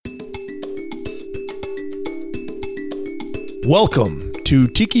Welcome to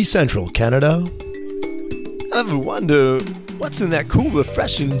Tiki Central, Canada. Ever wonder what's in that cool,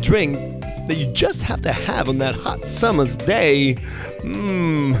 refreshing drink that you just have to have on that hot summer's day?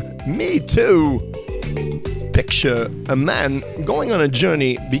 Me too. Picture a man going on a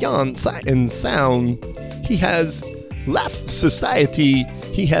journey beyond sight and sound. He has left society.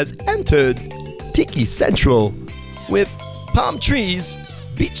 He has entered Tiki Central with palm trees,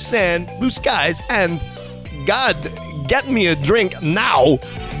 beach sand, blue skies, and God, get me a drink now.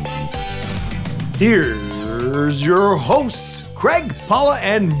 Here's your hosts, Craig, Paula,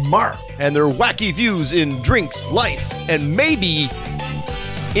 and Mark, and their wacky views in drinks, life, and maybe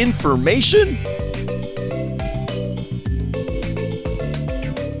information.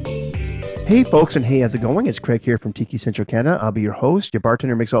 Hey folks, and hey, how's it going? It's Craig here from Tiki Central Canada. I'll be your host, your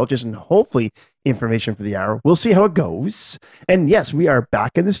bartender, mixologist, and hopefully information for the hour. We'll see how it goes. And yes, we are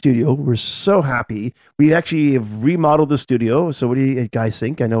back in the studio. We're so happy. We actually have remodeled the studio. So what do you guys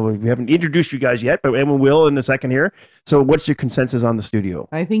think? I know we haven't introduced you guys yet, but everyone will in a second here. So what's your consensus on the studio?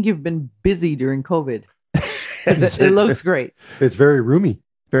 I think you've been busy during COVID. It looks great. It's very roomy.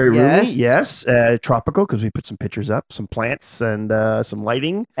 Very roomy, yes. Tropical, because we put some pictures up, some plants, and some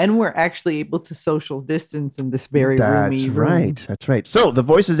lighting. And we're actually able to social distance in this very roomy room. That's right. So the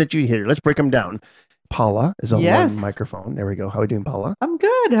voices that you hear, let's break them down. Paula is on one microphone. There we go. How are we doing, Paula? I'm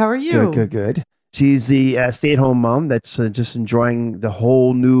good. How are you? Good. She's the stay-at-home mom that's just enjoying the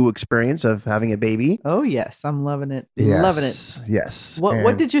whole new experience of having a baby. Oh, yes. I'm loving it. Yes. Loving it. Yes.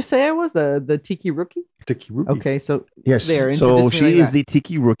 What did you say I was? The Tiki Rookie? Tiki Rookie. Okay, so yes. So she is the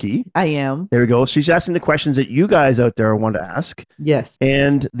Tiki Rookie. I am. There we go. She's asking the questions that you guys out there want to ask. Yes.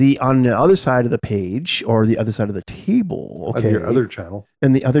 And on the other side of the page or the other side of the table, okay. On your other channel.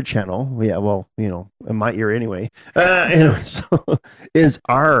 And the other channel, yeah, well, in my ear anyway. So is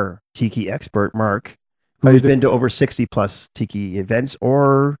our Tiki expert, Mark, who's been to over 60 plus Tiki events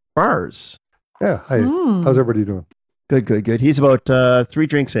or bars. Yeah. Hi. How's everybody doing? Good. He's about 3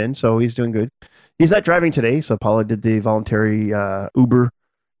 drinks in, so he's doing good. He's not driving today, so Paula did the voluntary Uber.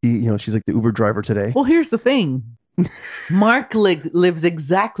 She's like the Uber driver today. Well, here's the thing. Mark lives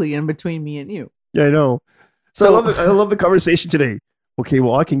exactly in between me and you. Yeah, I know. So I love the conversation today. Okay,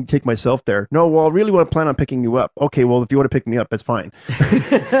 well, I can take myself there. No, well, I really want to plan on picking you up. Okay, well, if you want to pick me up, that's fine.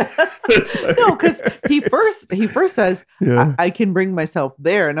 No, because he first says, I can bring myself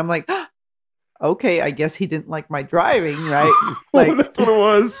there. And I'm like, okay, I guess he didn't like my driving, right? Like that's what it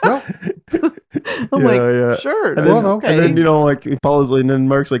was. No. I'm sure. And then, okay. And then like Paula's, and then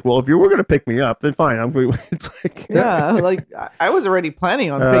Mark's like, well, if you were going to pick me up, then fine. It's like, like I was already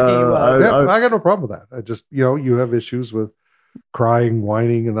planning on picking you up. I got no problem with that. I just, you have issues with crying,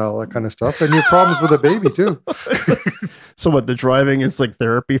 whining, and all that kind of stuff, and your problems with a baby too. So what? The driving is like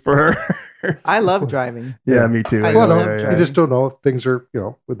therapy for her. I love driving. Yeah, me too. I love driving. You just don't know if things are,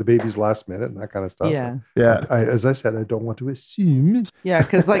 with the baby's last minute and that kind of stuff. Yeah. As I said, I don't want to assume. Yeah,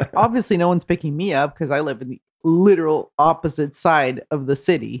 because obviously no one's picking me up because I live in the literal opposite side of the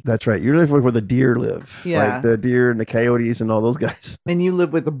city. That's right. You live where the deer live. Yeah. Like the deer and the coyotes and all those guys. And you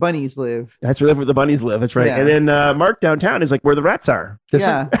live where the bunnies live. That's where the bunnies live. That's right. Yeah. And then Mark downtown is like where the rats are.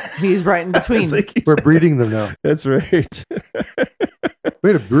 He's right in between. We're breeding them now. That's right.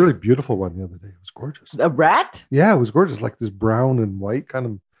 We had a really beautiful one the other day. It was gorgeous. A rat? Yeah, it was gorgeous. Like this brown and white kind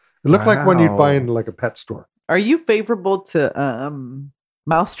of. It looked like one you'd buy in like a pet store. Are you favorable to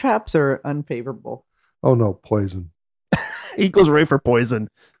mouse traps or unfavorable? Oh no, poison. He goes right for poison.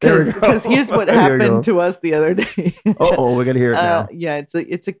 Because here's what happened to us the other day. We're gonna hear it now. Yeah,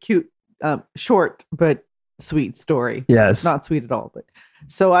 it's a cute, short but sweet story. Yes, not sweet at all. But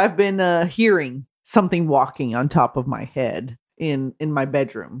so I've been hearing something walking on top of my head in my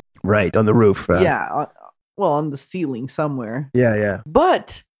bedroom. Right on the roof. On the ceiling somewhere. Yeah.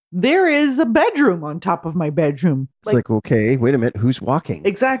 But there is a bedroom on top of my bedroom. It's like okay, wait a minute, who's walking?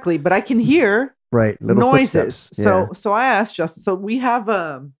 Exactly, but I can hear. Right, little noises. Footsteps. So I asked Justin. So we have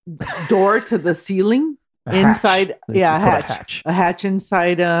a door to the ceiling inside. Hatch. A hatch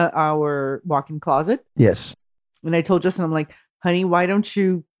inside our walk-in closet. Yes. And I told Justin, I'm like, honey, why don't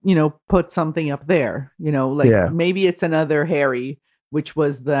you, put something up there? Maybe it's another Harry, which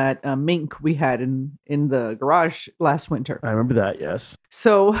was that mink we had in the garage last winter. I remember that. Yes.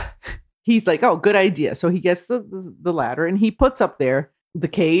 So he's like, oh, good idea. So he gets the ladder and he puts up there the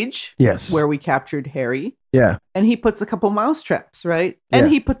cage, yes, where we captured Harry. Yeah. And he puts a couple mouse traps, right? And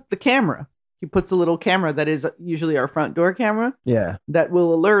he puts the camera. He puts a little camera that is usually our front door camera. Yeah. That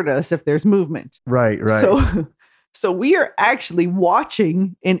will alert us if there's movement. Right. So we are actually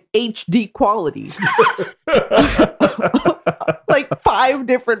watching in HD quality. Like 5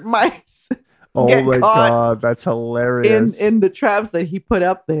 different mice. Oh my God, that's hilarious. In the traps that he put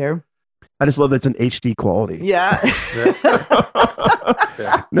up there. I just love that it's in HD quality. Yeah.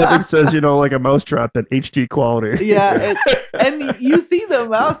 Nothing says, like a mousetrap than HD quality. Yeah. And you see the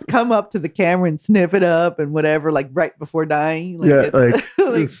mouse come up to the camera and sniff it up and whatever, like right before dying.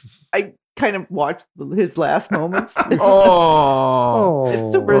 I kind of watched his last moments.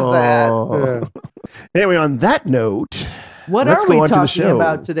 It's super sad. Yeah. Anyway, on that note, what are we talking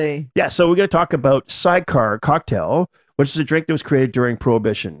about today? Yeah, so we're going to talk about Sidecar Cocktail, which is a drink that was created during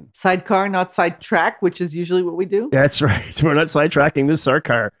Prohibition. Sidecar, not sidetrack, which is usually what we do. That's right. We're not sidetracking this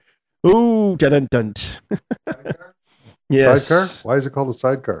sidecar. Ooh, dun-dun-dun. Yes. Sidecar? Why is it called a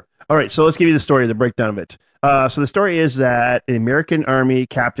sidecar? All right, so let's give you the story, the breakdown of it. So the story is that the American Army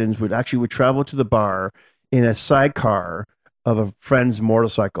captains would travel to the bar in a sidecar of a friend's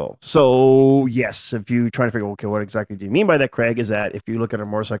motorcycle. So yes, if you're trying to figure, okay, what exactly do you mean by that, Craig, is that if you look at a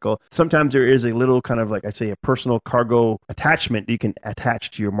motorcycle, sometimes there is a little kind of like, I'd say, a personal cargo attachment you can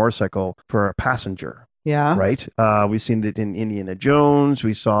attach to your motorcycle for a passenger. Yeah. Right? We've seen it in Indiana Jones.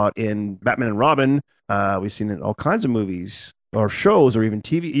 We saw it in Batman and Robin. We've seen it in all kinds of movies or shows or even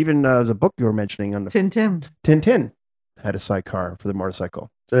TV. Even the book you were mentioning on the Tintin had a sidecar for the motorcycle.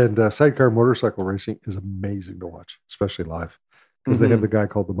 And sidecar motorcycle racing is amazing to watch, especially live, because they have the guy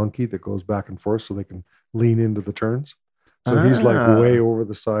called the monkey that goes back and forth so they can lean into the turns. So he's like way over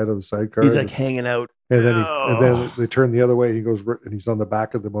the side of the sidecar. He's like hanging out. And then they turn the other way and he goes, and he's on the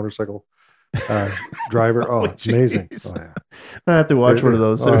back of the motorcycle driver. Oh, it's amazing. Oh, yeah. I have to watch one of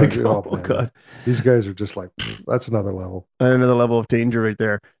those. Oh, God. These guys are just like, that's another level. Another level of danger right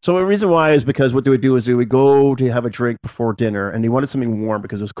there. So the reason why is because what they would do is they would go to have a drink before dinner, and they wanted something warm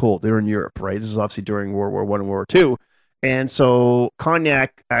because it was cold. They were in Europe, right? This is obviously during World War I and World War II. And so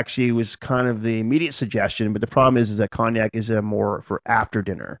cognac actually was kind of the immediate suggestion, but the problem is that cognac is more for after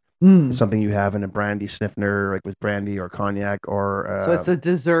dinner. It's something you have in a brandy sniffner, like with brandy or cognac, or so it's a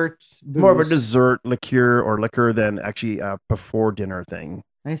dessert booze. More of a dessert liquor than actually a before dinner thing.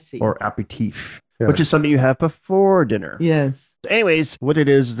 I see. Or aperitif, which is something you have before dinner. Yes. Anyways, what it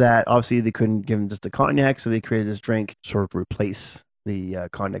is that obviously they couldn't give them just the cognac, so they created this drink sort of replace the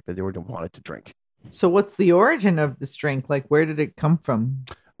cognac that they wanted to drink. So what's the origin of this drink? Like, where did it come from?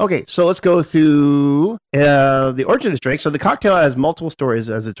 Okay, so let's go through the origin of this drink. So the cocktail has multiple stories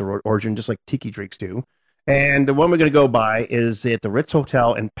as its origin, just like tiki drinks do. And the one we're going to go by is at the Ritz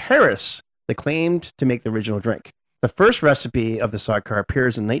Hotel in Paris. They claimed to make the original drink. The first recipe of the sidecar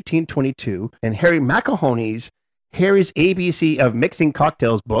appears in 1922 in Harry McElhoney's Harry's ABC of Mixing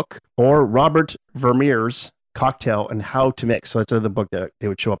Cocktails book, or Robert Vermeer's Cocktail and How to Mix. So that's another book that they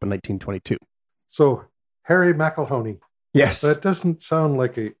would show up in 1922. So Harry McElhoney. Yes. That doesn't sound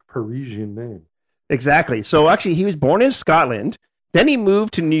like a Parisian name. Exactly. So actually, he was born in Scotland. Then he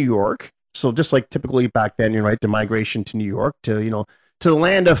moved to New York. So just like typically back then, right, the migration to New York to the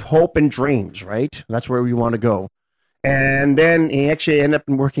land of hope and dreams, right? That's where we want to go. And then he actually ended up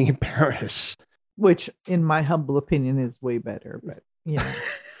working in Paris. Which, in my humble opinion, is way better. But,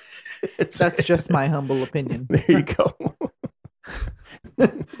 that's just my humble opinion. There you go.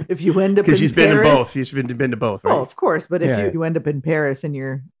 If you end up in Paris, she's been in both. She's been to both, right? Oh, of course. But if you end up in Paris and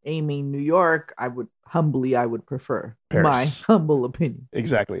you're aiming New York, I would prefer Paris. My humble opinion.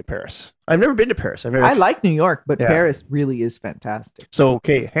 Exactly, Paris. I've never been to Paris. I like New York, but Paris really is fantastic. So,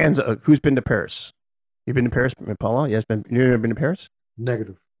 okay, hands up. Who's been to Paris? You've been to Paris, Paula? Yes, you've never been to Paris?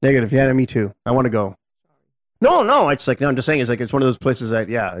 Negative. Yeah, me too. I want to go. No, it's like, no, I'm just saying, it's like, it's one of those places that,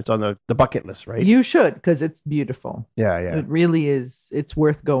 it's on the bucket list, right? You should, because it's beautiful. Yeah. It really is. It's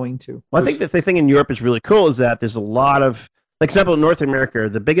worth going to. Well, I think that the thing in Europe is really cool is that there's a lot of, like, example, in North America,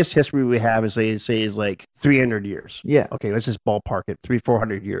 the biggest history we have is, is like 300 years. Yeah. Okay, let's just ballpark it,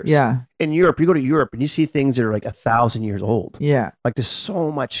 400 years. Yeah. In Europe, you go to Europe and you see things that are like 1,000 years old. Yeah. Like there's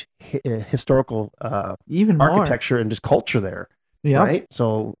so much historical even architecture and just culture there. Yeah. Right?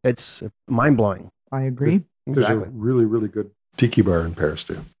 So it's mind-blowing. I agree. Exactly. There's a really, really good tiki bar in Paris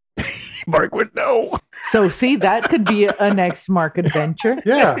too. Mark would know. So see, that could be a next Mark adventure.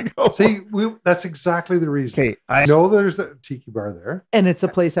 Yeah. See, that's exactly the reason. Okay, I know there's a tiki bar there. And it's a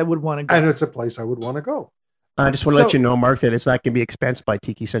place I would want to go. And it's a place I would want to go. I just want to let you know, Mark, that it's not going to be expensed by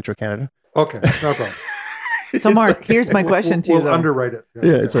Tiki Central Canada. Okay, no problem. So, Mark, here's my question to you. We'll underwrite it.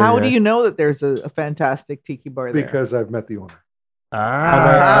 Yeah. How do you know that there's a fantastic tiki bar there? Because I've met the owner.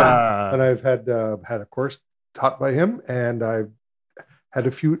 And I've had a course taught by him, and I've had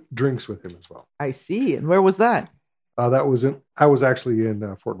a few drinks with him as well. I see. And where was that? I was actually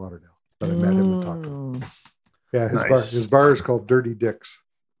in Fort Lauderdale, but I met him and talked to him. Yeah, his bar is called Dirty Dick's.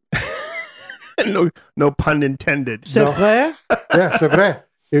 no pun intended. C'est vrai? Yeah, c'est vrai.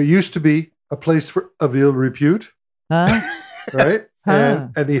 It used to be a place of ill repute, Huh? right? Huh.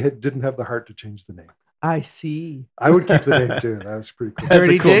 And he didn't have the heart to change the name. I see. I would keep the name too. That's pretty cool. That's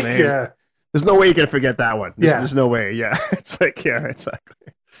Dirty a cool Dicks? name. Yeah. There's no way you can forget that one. There's Yeah. no way. Yeah. It's like, yeah,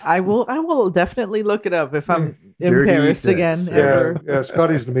 exactly. I will definitely look it up if I'm in Dirty Paris again. Dicks. Ever. Yeah.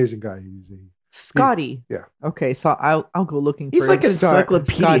 Scotty's an amazing guy. Scotty. Yeah. Okay, so I'll go looking He's for like an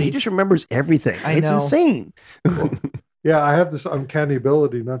encyclopedia. Scotty. He just remembers everything. I It's know. insane. Yeah, I have this uncanny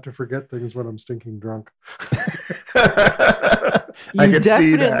ability not to forget things when I'm stinking drunk. You I can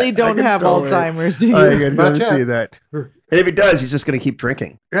see that. definitely I don't can have totally- Alzheimer's, do you? I can Not totally yet. see that. And if he does, he's just going to keep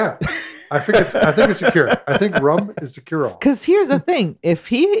drinking. Yeah. I think it's a cure. I think rum is the cure all. Because here's the thing: if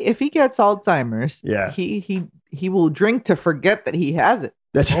he gets Alzheimer's, Yeah. he will drink to forget that he has it.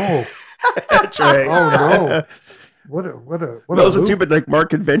 That's Oh, that's right. oh no. What a Those are loop. too, but like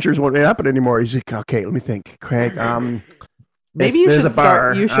Mark Adventures won't happen anymore. He's like, okay, let me think. Craig, Maybe you there's should a bar,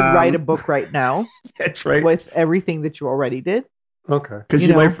 start. You should write a book right now that's right. with everything that you already did. Okay. Because you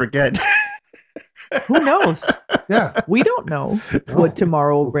you know. might forget. Who knows? Yeah. We don't know what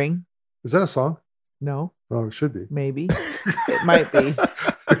tomorrow will bring. Is that a song? No, Oh, it should be. maybe it might be.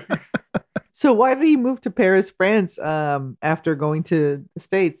 So why did he move to Paris, France? After going to the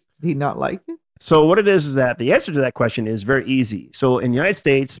States, did he not like it? So what it is that the answer to that question is very easy. So in the United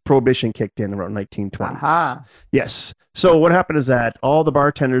States, prohibition kicked in around 1920s. Aha. Yes. So what happened is that all the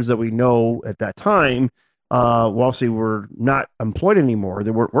bartenders that we know at that time, well, obviously were not employed anymore.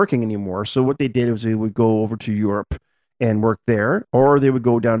 They weren't working anymore. So what they did was they would go over to Europe and work there, or they would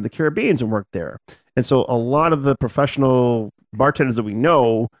go down to the Caribbean and work there. And so a lot of the professional bartenders that we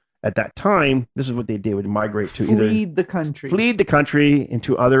know at that time, this is what they did: would migrate to Fleed the country. flee the country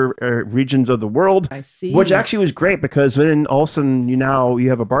into other regions of the world. I see. Which actually was great because then all of a sudden you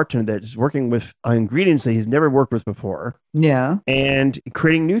have a bartender that's working with ingredients that he's never worked with before Yeah. and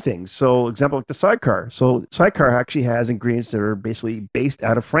creating new things. So example, like the sidecar. So sidecar actually has ingredients that are basically based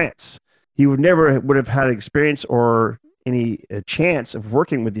out of France. He would have had experience or any chance of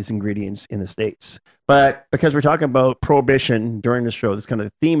working with these ingredients in the States. But because we're talking about prohibition during the show, that's kind of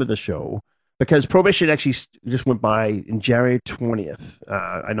the theme of the show, because prohibition actually just went by in January 20th.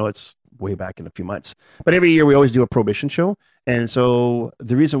 I know it's way back in a few months, but every year we always do a prohibition show. And so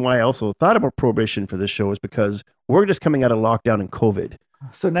the reason why I also thought about prohibition for this show is because we're just coming out of lockdown and COVID.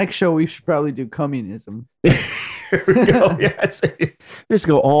 So next show we should probably do communism. Here we go. Yeah, just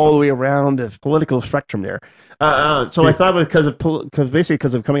go all the way around the political spectrum there. So I thought because of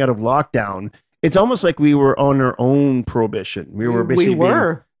coming out of lockdown, it's almost like we were on our own prohibition. We were basically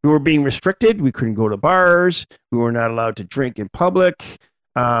being restricted. We couldn't go to bars. We were not allowed to drink in public.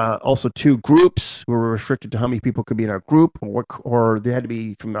 Also, two groups. We were restricted to how many people could be in our group, or they had to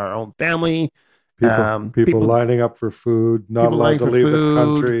be from our own family. People lining up for food, not allowed to leave the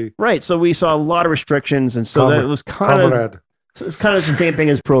country. Right. So we saw a lot of restrictions, and so that was kind of the same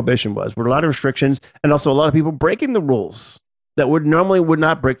thing as prohibition was. There were a lot of restrictions, and also a lot of people breaking the rules that would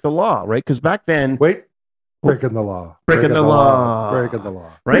not break the law, right? Because back then, breaking the law, right? Breaking the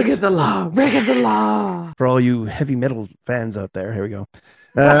law. For all you heavy metal fans out there, here we go.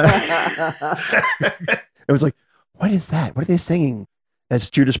 It was like, what is that? What are they singing? That's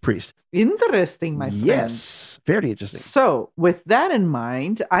Judas Priest. Interesting, my friend. Yes, very interesting. So, with that in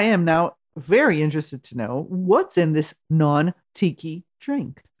mind, I am now very interested to know what's in this non-tiki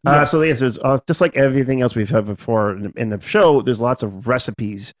drink. So the answer is just like everything else we've had before in the show. There's lots of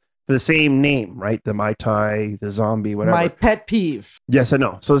recipes for the same name, right? The Mai Tai, the zombie, whatever. My pet peeve. Yes, I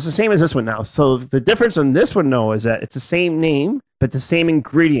know. So it's the same as this one now. So the difference on this one, though, is that it's the same name, but the same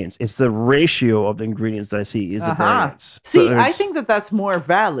ingredients. It's the ratio of the ingredients that I see is the variance. See, I think that's more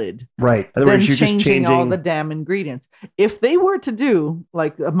valid. Right. Than changing all the damn ingredients. If they were to do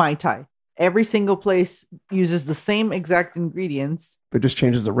like a Mai Tai, every single place uses the same exact ingredients. It just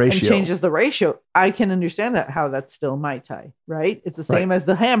changes the ratio. And changes the ratio. I can understand how that's still Mai Tai, right? It's the same as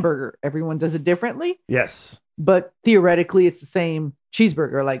the hamburger. Everyone does it differently. Yes. But theoretically, it's the same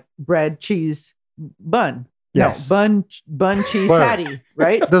cheeseburger, like bread, cheese, bun. Yes. No, bun, cheese, patty,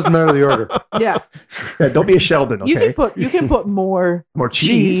 right? Doesn't matter the order. Yeah. Don't be a Sheldon, okay? You can put more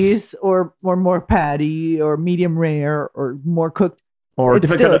cheese or more patty or medium rare or more cooked. Or it's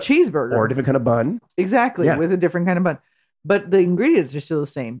still a cheeseburger. Or a different kind of bun. Exactly, with a different kind of bun. But the ingredients are still the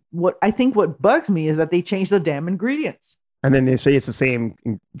same. What bugs me is that they change the damn ingredients. And then they say it's the same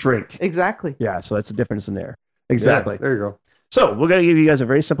drink. Exactly. Yeah, so that's the difference in there. Exactly. Yeah, there you go. So we're going to give you guys a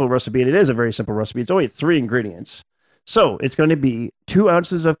very simple recipe, and it is a very simple recipe. It's only 3 ingredients. So it's going to be 2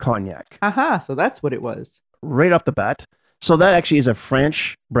 ounces of cognac. So that's what it was. Right off the bat. So that actually is a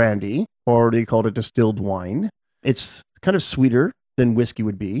French brandy, or they call it distilled wine. It's kind of sweeter than whiskey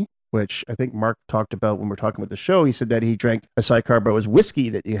would be. which I think Mark talked about when we were talking about the show. He said that he drank a sidecar, but it was whiskey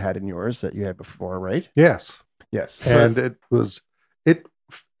that you had in yours that you had before, right? Yes. Yes. And it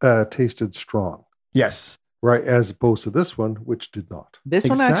tasted strong. Yes. Right, as opposed to this one, which did not. This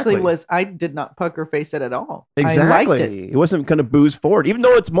one actually was, I did not pucker face it at all. Exactly. I liked it. It wasn't kind of booze forward. Even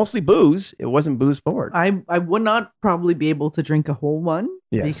though it's mostly booze, it wasn't booze forward. I would not probably be able to drink a whole one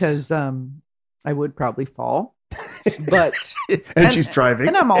because I would probably fall. But and she's driving.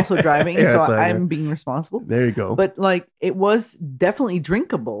 And I'm also driving, so I'm being responsible. There you go. But like it was definitely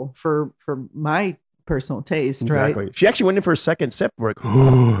drinkable for my personal taste, exactly. Right? She actually went in for a second sip. We're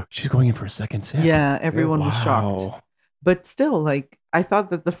like, she's going in for a second sip. Yeah, everyone was shocked. But still, like I thought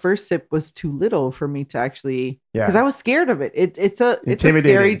that the first sip was too little for me to actually, because I was scared of it. It's a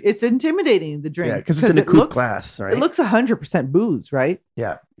scary, it's intimidating, the drink. Yeah, because it's in a coupe glass, right? It looks 100% booze, right?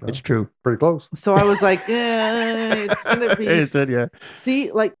 Yeah, it's true. Pretty close. So I was like, it's gonna be. It did, yeah.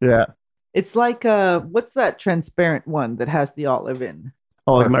 See, like, it's like what's that transparent one that has the olive in?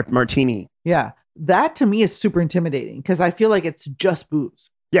 Oh, like martini. Yeah. That to me is super intimidating because I feel like it's just booze.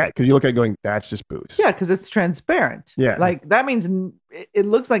 Yeah, because you look at it going, that's just booze. Yeah, because it's transparent. Yeah. Like that means it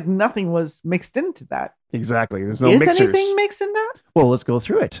looks like nothing was mixed into that. Exactly. There's no mixers. Is anything mixed in that? Well, let's go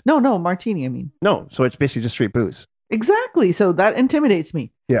through it. No, martini, I mean. No, so it's basically just straight booze. Exactly. So that intimidates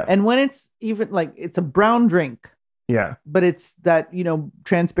me. Yeah. And when it's even like it's a brown drink. Yeah. But it's that,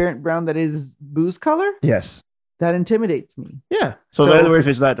 transparent brown that is booze color. Yes. That intimidates me. Yeah. So in other words, if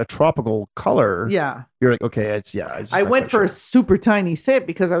it's not a tropical color, you're like, okay, I went for a super tiny sip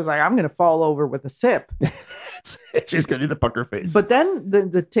because I was like, I'm going to fall over with a sip. She's going to do the pucker face. But then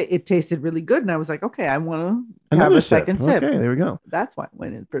it tasted really good. And I was like, okay, I want to have a second sip. Okay, there we go. That's why I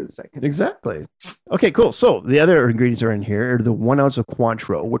went in for the second Exactly. Okay, cool. So the other ingredients are in here. The 1 ounce of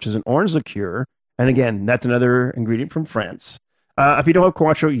Cointreau, which is an orange liqueur. And again, that's another ingredient from France. If you don't have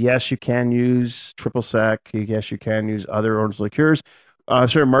Cointreau, yes, you can use triple sec. Yes, you can use other orange liqueurs.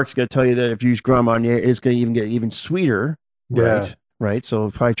 Sir Mark's going to tell you that if you use Grand Marnier, it's going to get even sweeter. Yeah. Right.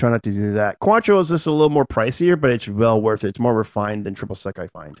 So probably try not to do that. Cointreau is just a little more pricier, but it's well worth it. It's more refined than triple sec, I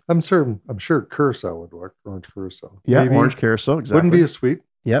find. I'm sure curacao would work. Orange curacao. Yeah, orange curacao. Exactly. Wouldn't be as sweet.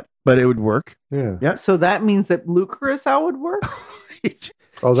 Yep, but it would work. Yeah. Yeah. So that means that blue curacao would work.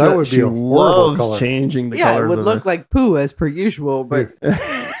 Oh, that would be a horrible color. Changing the colors. Yeah, it would look like poo as per usual, but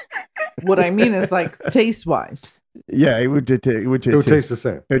what I mean is like taste wise. Yeah, it would taste the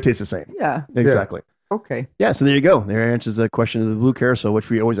same. It would taste the same. Yeah. Exactly. Yeah. Okay. Yeah, so there you go. There answers the question of the blue carousel, which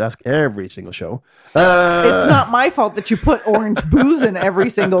we always ask every single show. It's not my fault that you put orange booze in every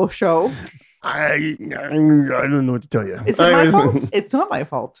single show. I don't know what to tell you. Is it my fault? It's not my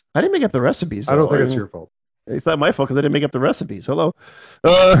fault. I didn't make up the recipes. I don't think it's your fault. It's not my fault because I didn't make up the recipes. Hello.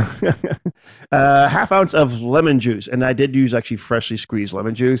 Half ounce of lemon juice. And I did use actually freshly squeezed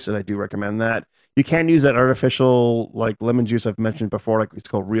lemon juice, and I do recommend that. You can use that artificial like lemon juice I've mentioned before, like it's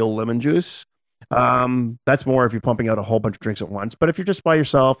called real lemon juice. That's more if you're pumping out a whole bunch of drinks at once. But if you're just by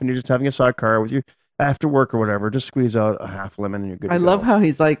yourself and you're just having a sidecar with you after work or whatever, just squeeze out a half lemon and you're good. I love how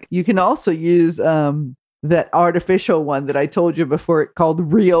he's like, you can also use that artificial one that I told you before,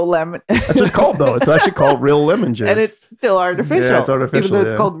 called real lemon. That's what it's called, though. It's actually called real lemon juice. And it's still artificial. Yeah, it's artificial. Even though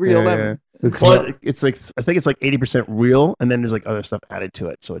it's called real lemon. Yeah. It's like, I think it's like 80% real, and then there's like other stuff added to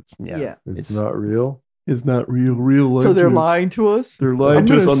it. So it's not real. It's not real lemon So they're juice. lying to us? They're lying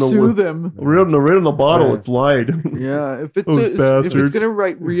to us on the sue them. Written in the bottle, it's lied. Yeah. If it's going to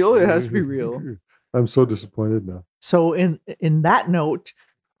write real, it has to be real. I'm so disappointed now. So in that note.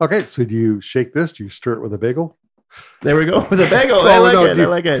 Okay, so do you shake this? Do you stir it with a bagel? There we go with a bagel. I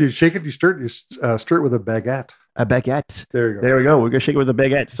like it. Do you shake it? Do you stir it? You stir it with a baguette. A baguette. There you go. There we go. We're gonna shake it with a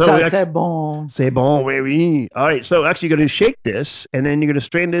baguette. So c'est bon. C'est bon, oui. All right. So actually, you're gonna shake this, and then you're gonna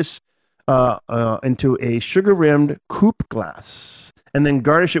strain this into a sugar-rimmed coupe glass, and then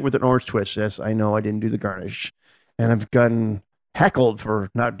garnish it with an orange twist. Yes, I know I didn't do the garnish, and I've gotten heckled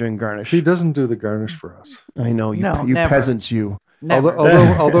for not doing garnish. He doesn't do the garnish for us. I know you peasants, you.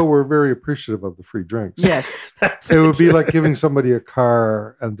 Although we're very appreciative of the free drinks. Yes. It would be like giving somebody a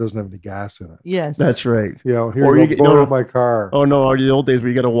car and doesn't have any gas in it. Yes. That's right. Here you go, borrow my car. Oh, no. Or the old days where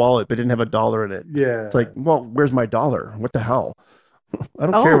you got a wallet but didn't have $1 in it. Yeah. It's like, well, where's my $1? What the hell? I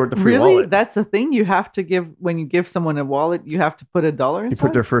don't care what the free really? wallet. That's the thing you have to give when you give someone a wallet. You have to put $1 inside? You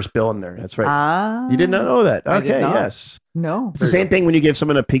put their first bill in there. That's right. You did not know that. Okay, yes. No. It's the same thing when you give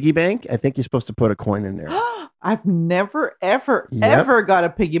someone a piggy bank. I think you're supposed to put a coin in there. I've never, ever got a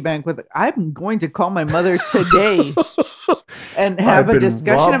piggy bank with it. I'm going to call my mother today and have a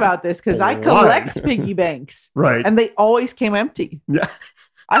discussion about this because I collect piggy banks. Right. And they always came empty. Yeah.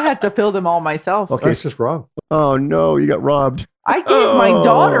 I had to fill them all myself. Okay, that's just wrong. Oh, no. You got robbed. I gave my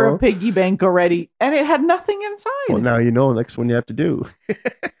daughter a piggy bank already, and it had nothing inside. Well, now you know next one you have to do.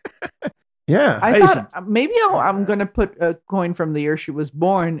 Yeah. I thought maybe I'm going to put a coin from the year she was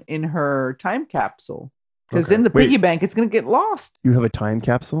born in her time capsule. Because in the piggy bank, it's going to get lost. You have a time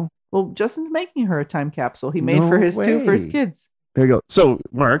capsule? Well, Justin's making her a time capsule. He made for his two first kids. There you go. So,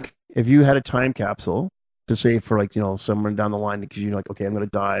 Mark, if you had a time capsule to say for like, someone down the line, because you're like, okay, I'm going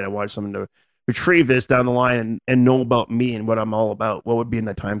to die and I want someone to retrieve this down the line and know about me and what I'm all about, what would be in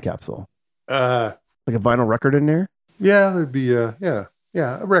that time capsule? Like a vinyl record in there? Yeah, there'd be a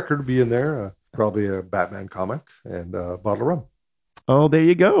record would be in there. Probably a Batman comic and a bottle of rum. Oh, there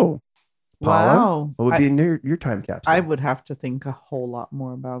you go. Paula, wow. What would be in your time capsule? I would have to think a whole lot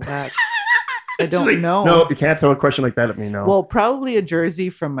more about that. I don't know. No, you can't throw a question like that at me, no. Well, probably a jersey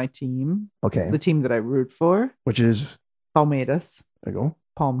from my team. Okay. The team that I root for. Which is? Palmeiras. There you go.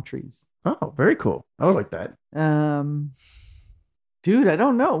 Palm trees. Oh, very cool. I would like that. Dude, I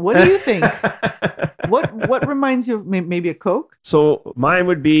don't know. What do you think? What reminds you of maybe a Coke? So mine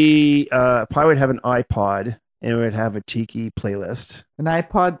would be, probably would have an iPod and it would have a Tiki playlist. An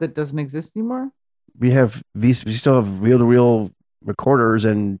iPod that doesn't exist anymore? We still have reel-to-reel recorders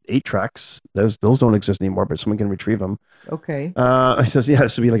and 8-tracks. Those don't exist anymore, but someone can retrieve them. Okay. It says, yeah,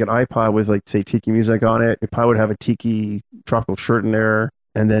 this would be like an iPod with like, say, Tiki music on it. It probably would have a Tiki tropical shirt in there.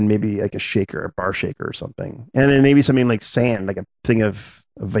 And then maybe like a shaker, a bar shaker or something. And then maybe something like sand, like a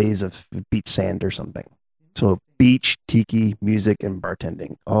vase of beach sand or something. So beach, Tiki, music, and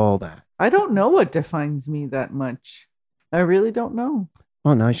bartending. All that. I don't know what defines me that much. I really don't know.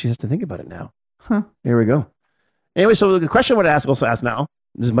 Oh, now she has to think about it now. Huh. Here we go. Anyway, so the question I would also ask now,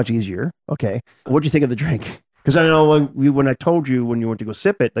 this is much easier. Okay. What do you think of the drink? Because I know when I told you when you went to go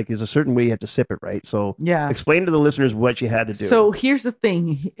sip it, like there's a certain way you have to sip it, right? So yeah, explain to the listeners what you had to do. So here's the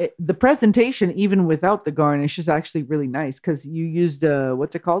thing. The presentation, even without the garnish, is actually really nice because you used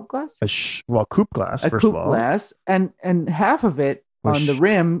what's it called, glass? Coupe glass, first of all. Glass, and half of it on the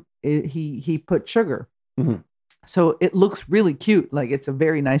rim, he put sugar. Mm-hmm. So it looks really cute. Like it's a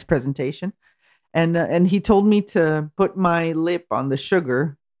very nice presentation. And he told me to put my lip on the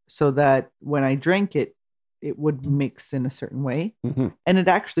sugar so that when I drank it, it would mix in a certain way. Mm-hmm. And it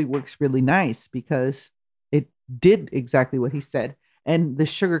actually works really nice because it did exactly what he said. And the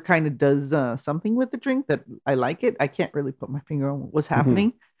sugar kind of does something with the drink that I like it. I can't really put my finger on what was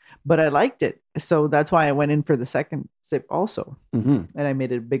happening, but I liked it. So that's why I went in for the second sip also. Mm-hmm. And I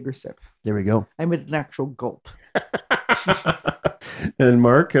made it a bigger sip. There we go. I made an actual gulp. And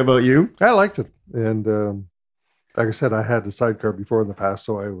Mark, how about you? I liked it. And like I said, I had a sidecar before in the past,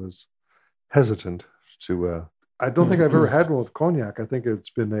 so I was hesitant to I don't think I've ever had one with cognac. I think it's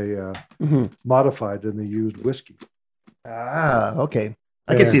been modified and they used whiskey. Okay.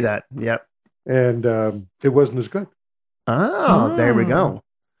 I can see that. Yep. And it wasn't as good. There we go.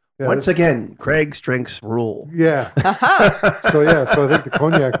 Yeah, once again, Craig's drinks rule. Yeah. So I think the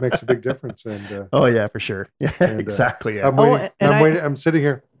cognac makes a big difference. And oh yeah, for sure. Yeah, exactly. Yeah. I'm waiting. I'm sitting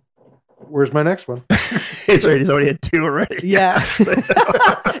here. Where's my next one? He's already had 2 already. Yeah.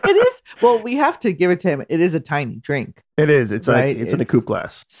 It is. Well, we have to give it to him. It is a tiny drink. It is. It's right? It's in a coupe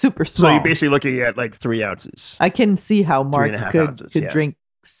glass. Super small. So you're basically looking at like 3 ounces. I can see how Mark could drink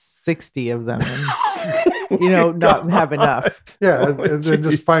 60 of them and, not have enough. Yeah. And then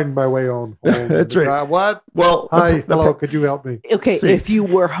just find my way on home. That's right. What? Well, hello. Could you help me? Okay. If you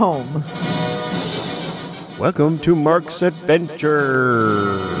were home. Welcome to Mark's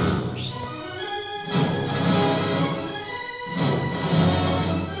Adventures.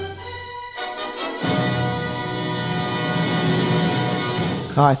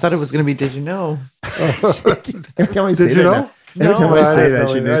 Oh, I thought it was going to be, did you know? Every time I say did you know? Every time I say that,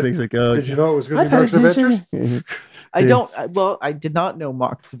 she thinks like, oh. Did you know it was going to be Mark's Adventures? I did not know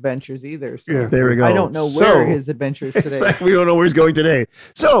Mark's Adventures either. So yeah, there we go. I don't know where his adventures today. It's like we don't know where he's going today.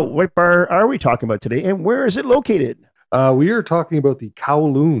 So what bar are we talking about today and where is it located? We are talking about the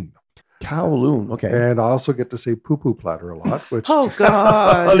Kowloon. Kowloon, okay. And I also get to say poo-poo platter a lot. Which oh,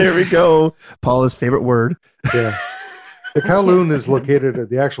 God. Oh, there we go. Paula's favorite word. Yeah. The Kowloon is located at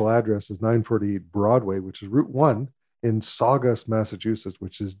the actual address is 948 Broadway, which is Route 1 in Saugus, Massachusetts,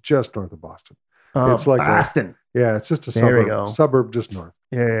 which is just north of Boston. It's like Boston. It's just a suburb just north.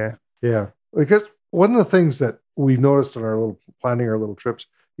 Yeah. Because one of the things that we noticed in our planning our little trips,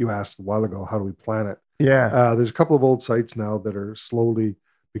 you asked a while ago, how do we plan it? Yeah. There's a couple of old sites now that are slowly,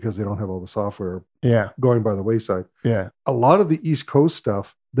 because they don't have all the software, going by the wayside. Yeah. A lot of the East Coast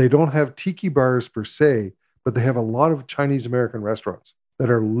stuff, they don't have tiki bars per se, but they have a lot of Chinese American restaurants that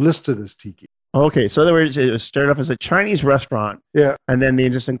are listed as tiki. Okay, so in other words, it started off as a Chinese restaurant. Yeah. And then they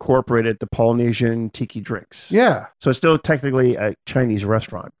just incorporated the Polynesian tiki drinks. Yeah. So it's still technically a Chinese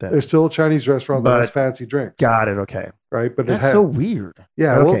restaurant then. It's still a Chinese restaurant that has fancy drinks. Got it. Okay. Right. But that's so weird.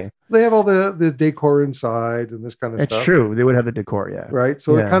 Yeah. Okay. Well, they have all the decor inside and this kind of stuff. It's true. They would have the decor. Yeah. Right.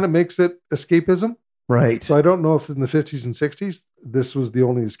 So it kind of makes it escapism. Right. So I don't know if in the 50s and 60s, this was the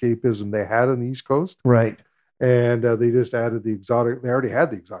only escapism they had on the East Coast. Right. And they just added the exotic. They already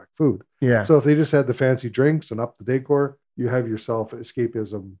had the exotic food. Yeah. So if they just had the fancy drinks and up the decor, you have yourself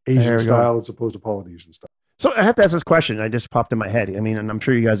escapism, Asian style as opposed to Polynesian style. So I have to ask this question. I just popped in my head. I mean, and I'm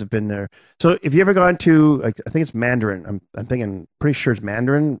sure you guys have been there. So if you ever gone to, like, I think it's Mandarin. I'm thinking, pretty sure it's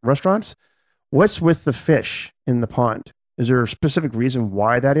Mandarin restaurants. What's with the fish in the pond? Is there a specific reason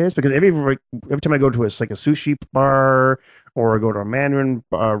why that is? Because every time I go to a sushi bar or I go to a Mandarin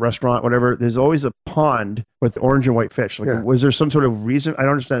restaurant, whatever, there's always a pond with orange and white fish. Like, was there some sort of reason? I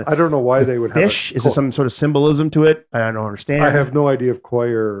don't understand. I don't know why they would fish. Have is there some sort of symbolism to it? I don't understand. I have no idea if koi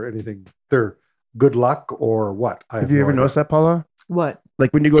or anything. They're good luck or what. Have you ever noticed that, Paula? What?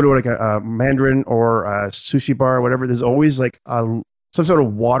 Like when you go to like a Mandarin or a sushi bar or whatever, there's always like some sort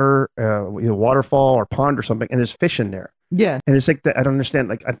of water, waterfall or pond or something, and there's fish in there. Yeah. And it's like that. I don't understand.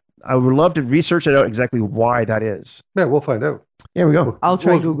 Like I would love to research it out exactly why that is. Yeah, we'll find out. Here we go. I'll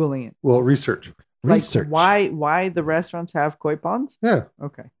try Googling it. Well, research. Like why the restaurants have koi ponds? Yeah.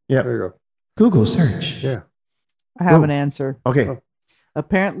 Okay. Yeah. There you go. Google search. Yeah. I have an answer. Okay.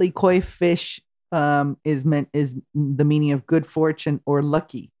 Apparently koi fish is the meaning of good fortune or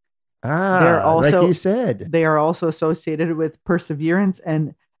lucky. They're also, like you said, they are also associated with perseverance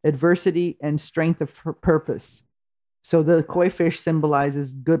and adversity and strength of purpose. So the koi fish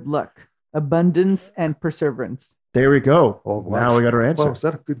symbolizes good luck, abundance, and perseverance. There we go. Oh, wow. Now we got our answer. Well, is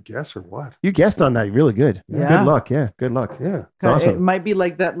that a good guess or what? You guessed on that. Really good. Yeah. Good luck. Yeah. Good luck. Yeah. It's awesome. It might be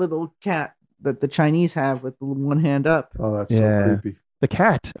like that little cat that the Chinese have with one hand up. Oh, that's so creepy. The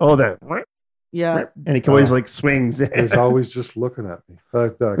cat. Oh, yeah. And he always like swings. He's always just looking at me.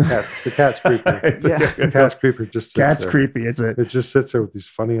 The cat's creepy. The cat's creepy. Just cat's there. creepy. It just sits there with these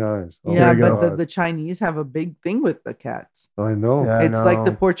funny eyes. Oh, yeah, but the Chinese have a big thing with the cats. I know. Yeah, it's like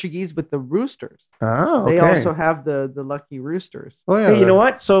the Portuguese with the roosters. Oh, okay. They also have the lucky roosters. Oh, yeah. Hey, you know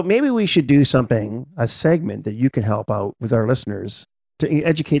what? So maybe we should do a segment that you can help out with our listeners to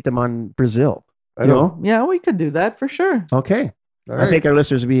educate them on Brazil. I know. Yeah, we could do that for sure. Okay. Right. I think our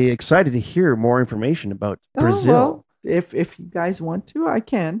listeners would be excited to hear more information about Brazil. Well, if you guys want to, I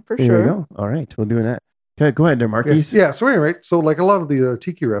can for There sure. we go. All right, we'll do that. Okay, go ahead there, Marquis. Yeah. So anyway, so like a lot of the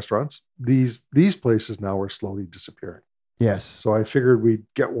tiki restaurants, these places now are slowly disappearing. Yes. So I figured we'd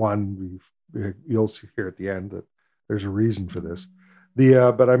get one. You'll see here at the end that there's a reason for this.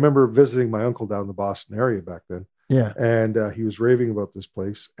 But I remember visiting my uncle down in the Boston area back then. Yeah. And he was raving about this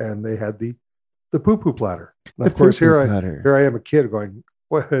place, and they had the poo-poo platter. And of course, here I am, a kid going,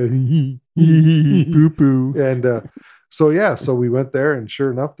 what? Poo-poo. And so we went there, and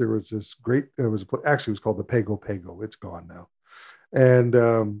sure enough, there was this great. It was called the Pago Pago. It's gone now, and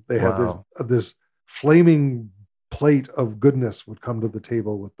they had this flaming plate of goodness would come to the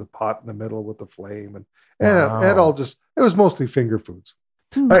table with the pot in the middle with the flame, and it was mostly finger foods.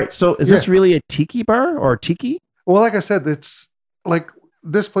 All right, so is this really a tiki bar or tiki? Well, like I said, it's like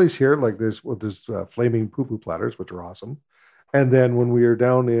this place here, like this with this flaming poo-poo platters, which are awesome. And then when we were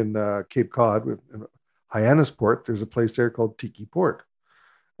down in Cape Cod, in Hyannisport, there's a place there called Tiki Port.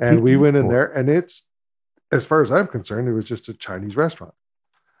 And we went in there, and it's, as far as I'm concerned, it was just a Chinese restaurant.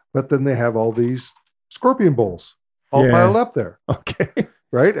 But then they have all these scorpion bowls all piled up there. Okay.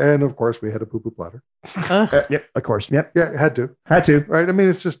 Right? And of course, we had a poo-poo platter. Yep, of course. Yep. Yeah, had to. Right? I mean,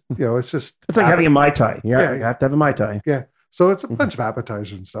 it's just, it's like having a Mai Tai. Yeah, you have to have a Mai Tai. Yeah. So it's a bunch of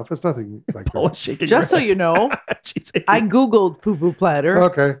appetizers and stuff. It's nothing like that. Just so you know, I Googled poo-poo platter.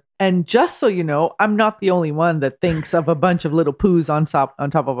 Okay. And just so you know, I'm not the only one that thinks of a bunch of little poos on top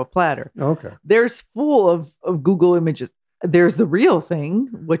of a platter. Okay. There's full of Google images. There's the real thing,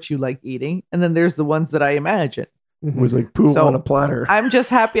 what you like eating, and then there's the ones that I imagine. Was like poo on a platter. I'm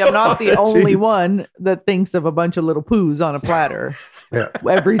just happy I'm not the only one that thinks of a bunch of little poos on a platter.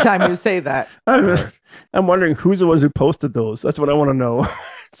 Every time you say that. I'm wondering who's the ones who posted those. That's what I want to know.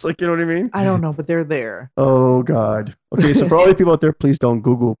 It's like, you know what I mean? I don't know, but they're there. Oh, God. Okay, so for all the people out there, please don't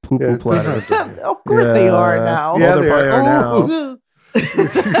Google poo-poo platter. Of course they are now. Yeah, they probably are now.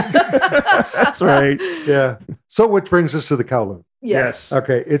 That's right. Yeah. So which brings us to the Kowloon. Yes.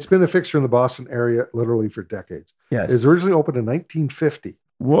 Okay. It's been a fixture in the Boston area literally for decades. Yes. It was originally opened in 1950.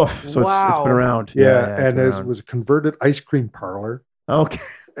 Woof. So it's been around. Yeah. And it was a converted ice cream parlor. Okay.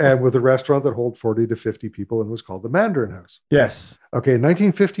 and with a restaurant that holds 40 to 50 people and was called the Mandarin House. Yes. Okay, in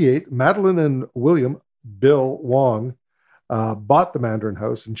 1958, Madeline and William Bill Wong bought the Mandarin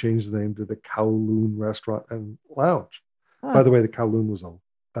House and changed the name to the Kowloon Restaurant and Lounge. Huh. By the way, the Kowloon was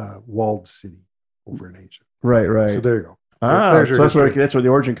a walled city over in Asia. Right. So there you go. So that's where the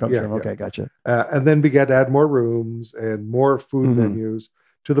origin comes from. Okay, gotcha. And then began to add more rooms and more food menus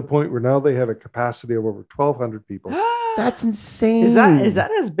to the point where now they have a capacity of over 1,200 people. That's insane. Is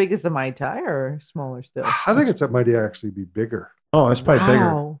that as big as the Mai Tai or smaller still? I think it might actually be bigger. Oh, it's probably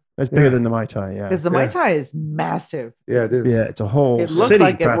bigger. It's bigger than the Mai Tai, yeah. Because the Mai Tai is massive. Yeah, it is. Yeah, it's a whole It looks city,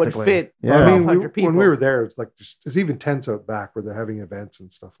 like it would fit. Yeah. I mean, 1,200 people. when we were there, it's like there's even tents out back where they're having events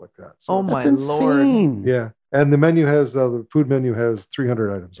and stuff like that. So Oh my That's lord! insane. yeah, and the food menu has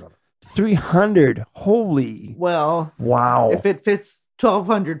 300 items on it. 300. Holy. Well, Wow. if it fits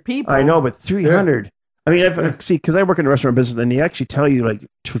 1,200 people, I know, but 300. I mean, see, because I work in the restaurant business, and they actually tell you like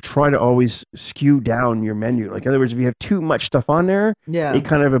to try to always skew down your menu. Like, in other words, if you have too much stuff on there, Yeah, it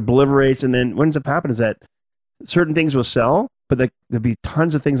kind of obliterates. And then what ends up happening is that certain things will sell, but there'll be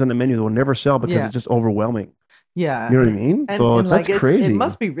tons of things on the menu that will never sell because Yeah. it's just overwhelming. yeah. You know what I mean? So that's crazy. It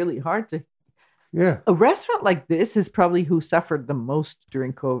must be really hard to. Yeah, A restaurant like this is probably who suffered the most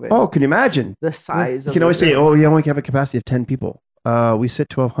during COVID. Oh, can you imagine? The size You of can always the say, rooms. "Oh, yeah, we have a capacity of 10 people. We sit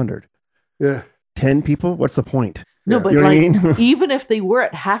 1,200. yeah. 10 people? What's the point?" No, Yeah. but You know what I like mean? even if they were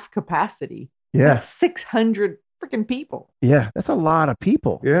at half capacity, Yeah, that's 600 freaking people. yeah, that's a lot of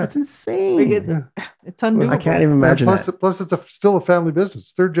people. Yeah. That's Like, insane. it's undoable. I can't even imagine plus, that. plus, it's still a family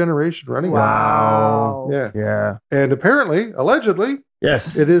business, third generation running. it. Wow. Yeah, Yeah. and apparently, allegedly,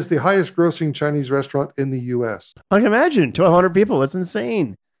 Yes. it is the highest grossing Chinese restaurant in the U.S. I can imagine 1,200 people. That's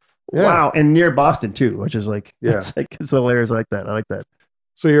insane. Yeah. Wow, and near Boston too, which is like Yeah. it's hilarious. I like that. I like that.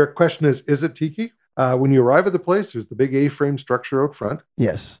 So your question is it tiki? When you arrive at the place, there's the big A-frame structure out front,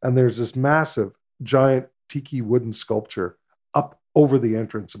 Yes. and there's this massive, giant tiki wooden sculpture up over the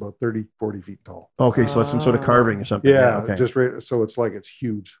entrance, about 30, 40 feet tall. Okay, so it's some sort of carving or something. Yeah, Okay. just right. So it's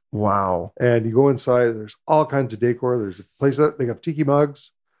huge. Wow. And you go inside, there's all kinds of decor. There's a place that they got tiki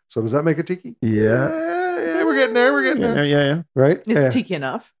mugs. So does that make it tiki? Yeah. Yeah, we're getting there. We're getting there. Yeah. Right? It's tiki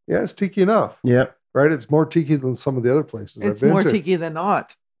enough. Yeah, it's tiki enough. Yeah. Right? It's more tiki than some of the other places It's I've been more to. tiki than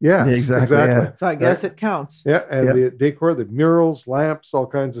not. Yes, Yeah, exactly, yeah. So I guess it counts. Yeah, and Yep. the decor, the murals, lamps, all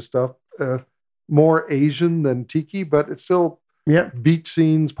kinds of stuff. More Asian than tiki, but it's still Yeah. beach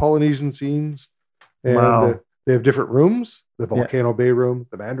scenes, Polynesian scenes. And Wow. they have different rooms: the Yeah. Volcano Bay room,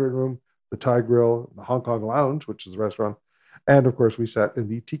 the Mandarin room, the Thai grill, the Hong Kong Lounge, which is the restaurant. And of course, we sat in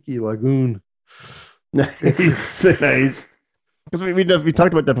the Tiki Lagoon. Nice. Nice. Because we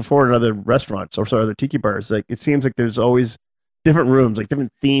talked about that before in other restaurants or other tiki bars. Like it seems like there's always different rooms, like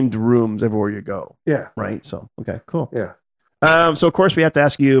different themed rooms everywhere you go. Yeah. Right. So okay, cool. Yeah. So of course we have to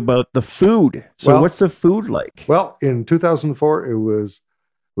ask you about the food. So Well- what's the food like? Well, in 2004, it was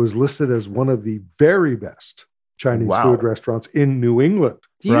listed as one of the very best Chinese Wow. food restaurants in New England.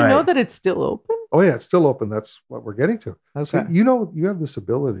 Do you know Right. that it's still open? Oh yeah, it's still open. That's what we're getting to. Okay. So you have this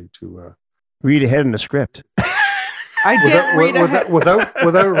ability to Read ahead in the script. I didn't read ahead. without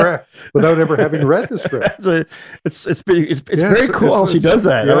ever having read the script. So it's Yes, very cool how she does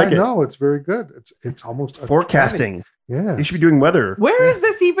that. Yeah, I like it. know it's very good. It's almost Forecasting. Yeah, You should be doing weather. Where is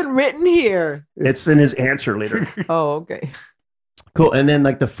this even written here? It's in his answer later. Oh, okay. Cool. And then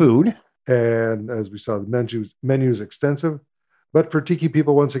like the food. And as we saw, the menu is extensive, but for tiki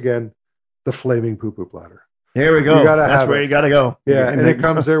people, once again, the flaming poo poo platter. Here we go. You gotta That's have where it. you gotta go. Yeah, and it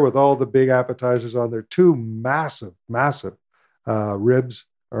comes there with all the big appetizers on there. 2 massive ribs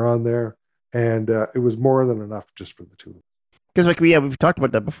are on there, and it was more than enough just for the 2. Because like we've talked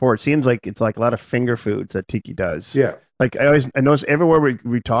about that before. It seems like it's like a lot of finger foods that Tiki does. Yeah, Like I notice everywhere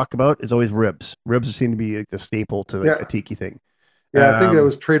we talk about is always ribs. Ribs seem to be like the staple to like Yeah. a Tiki thing. yeah. I think that Um,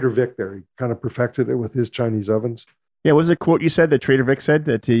 was Trader Vic there. He kind of perfected it with his Chinese ovens. Yeah, what was the quote you said that Trader Vic said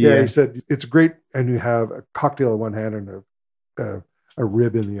that he, Yeah, he said it's great, and you have a cocktail in one hand and a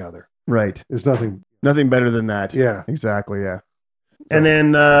rib in the other. right. There's nothing. Nothing better than that. Yeah. Exactly, yeah. And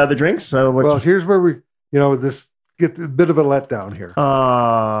then the drinks. So Well, what's here's where we, this get a bit of a letdown here.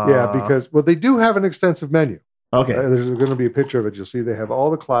 Yeah, because they do have an extensive menu. okay. There's going to be a picture of it. You'll see they have all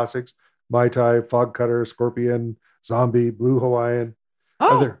the classics: Mai Tai, Fog Cutter, Scorpion, Zombie, Blue Hawaiian.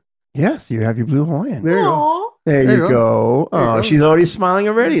 Oh, Other- Yes, you have your blue Hawaiian. There you go. aw. There There you you go. There you Oh, go. she's already smiling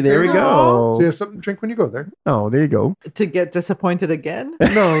already. There we There you go. So you have something to drink when you go there. Oh, there you go. To get disappointed again?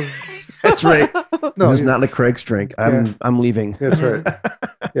 No, That's right. no, This is not like Craig's drink. I'm leaving. that's right.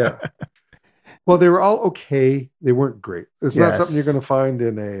 Yeah. Well, they were all okay. They weren't great. It's not Yes. something you're going to find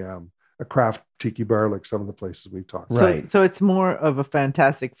in a craft tiki bar like some of the places we've talked So, Right. so it's more of a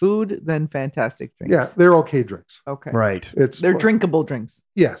fantastic food than fantastic drinks. Yeah, they're okay drinks. Okay. Right. They're drinkable drinks.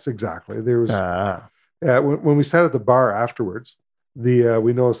 Yes, exactly. There was Ah. when we sat at the bar afterwards, we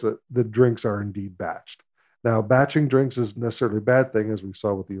noticed that the drinks are indeed batched. Now, batching drinks isn't necessarily a bad thing, as we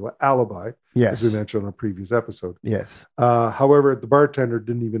saw with the Alibi, Yes. as we mentioned on a previous episode. Yes. However, the bartender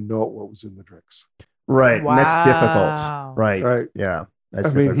didn't even know what was in the drinks. Right. And that's Wow. difficult. Right. Right? Yeah. That's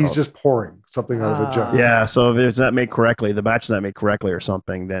I mean, he's difficult. just pouring something out of a jug. Yeah. So if it's not made correctly, the batch is not made correctly or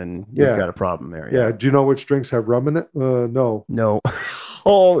something, then you've Yeah. got a problem there. Yeah. Do you know which drinks have rum in it? No. No.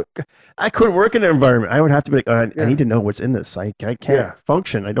 Oh, I couldn't work in an environment. I would have to be like, I Yeah. need to know what's in this. I can't Yeah.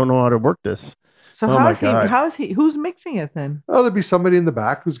 function. I don't know how to work this. So Oh how my is he? God. How is he? Who's mixing it then? Oh, there'd be somebody in the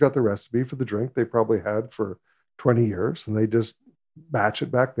back who's got the recipe for the drink they probably had for 20 years, and they just batch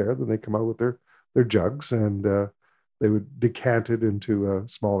it back there. Then they come out with their jugs, and they would decant it into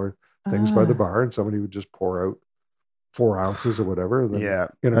smaller things by the bar, and somebody would just pour out 4 ounces or whatever. And then Yeah.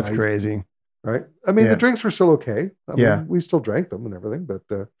 in a That's nice- crazy. right? I mean, Yeah. the drinks were still okay. I Yeah. mean, we still drank them and everything, but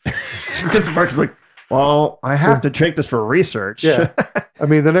Because Mark's like, well, I have to drink this for research. Yeah. I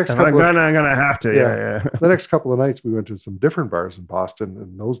mean, the next If I'm couple of, gonna have to. Yeah. Yeah. the next couple of nights, we went to some different bars in Boston,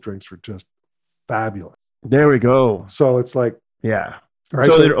 and those drinks were just fabulous. There we go. So it's like, Yeah. right,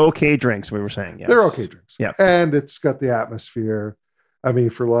 So they're okay drinks, we were saying. Yes. they're okay drinks. Yeah. And it's got the atmosphere. I mean,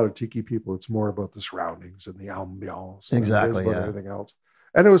 for a lot of tiki people, it's more about the surroundings and the ambiance than it is Exactly, about yeah. everything else.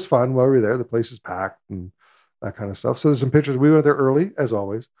 And it was fun while we were there. The place is packed and that kind of stuff. So there's some pictures. We went there early, as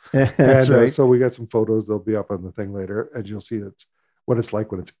always. That's And right. so we got some photos. They'll be up on the thing later, and you'll see what it's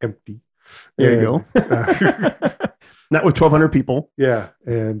like when it's empty. There And, you go. Not with 1,200 people. yeah,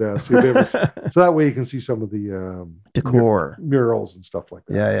 and so you'll be able to, so that way you can see some of the Decor. murals and stuff like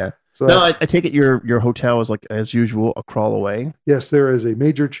that. Yeah, yeah. So No, that's- I take it your hotel is like as usual a crawl away. yes, there is a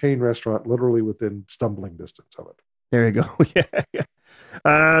major chain restaurant literally within stumbling distance of it. There you go. Yeah.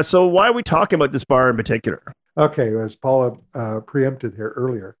 Yeah. So why are we talking about this bar in particular? Okay, as Paula preempted here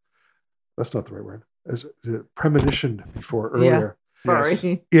earlier, that's not the right word. As premonitioned before earlier.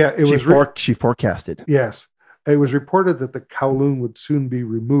 Sorry. Yeah, it was. She forecasted. Yes, it was reported that the Kowloon would soon be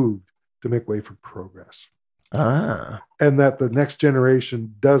removed to make way for progress, Ah. and that the next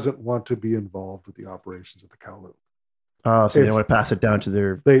generation doesn't want to be involved with the operations of the Kowloon. Oh, so they It's- want to pass it down to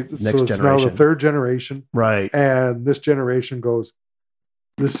their So Next it's now the generation. third generation, right. and this generation goes,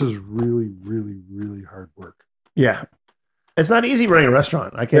 "This is really, really, really hard work." Yeah. It's not easy running a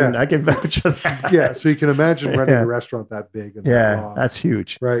restaurant. I can vouch for that. Yeah, so you can imagine running Yeah. a restaurant that big and that Yeah, long, that's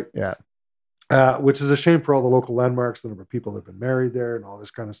huge. right? Yeah. Which is a shame for all the local landmarks, the number of people that have been married there, and all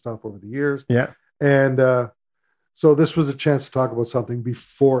this kind of stuff over the years. Yeah. And so this was a chance to talk about something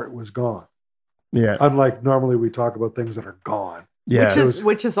before it was gone. Yeah. Unlike normally we talk about things that are gone. Yeah.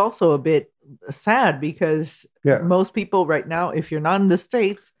 Which is also a bit sad because Yeah. most people right now, if you're not in the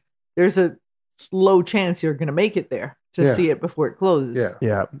States, there's a low chance you're going to make it there to Yeah. see it before it closes. Yeah.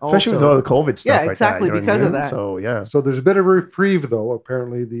 Yeah. Especially with Also- all the COVID stuff. Yeah, like exactly, that, you know because what I of mean? that. So yeah. So there's a bit of a reprieve, though.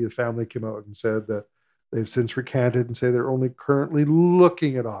 Apparently, the family came out and said that they've since recanted and say they're only currently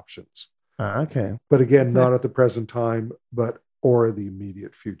looking at options. Okay. But again, Okay. not at the present time, or the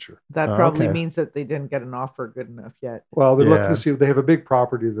immediate future. That probably Okay. means that they didn't get an offer good enough yet. Well, they're looking Yeah. to see, they have a big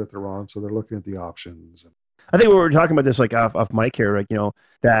property that they're on, so they're looking at the options. I think we were talking about this like off mic here, like, you know,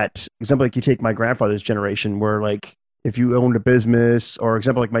 that example, like you take my grandfather's generation where like if you owned a business or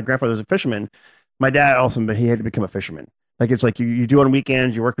example, like my grandfather was a fisherman, my dad also, but he had to become a fisherman. Like it's like you do on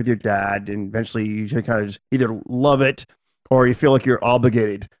weekends, you work with your dad and eventually you kind of just either love it or you feel like you're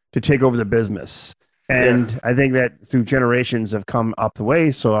obligated to take over the business. And I think that through generations have come up the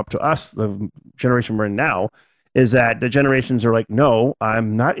way. So up to us, the generation we're in now, is that the generations are like, no,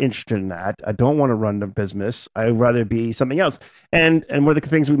 I'm not interested in that. I don't want to run the business. I'd rather be something else. And one of the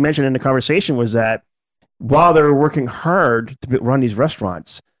things we mentioned in the conversation was that while they're working hard to run these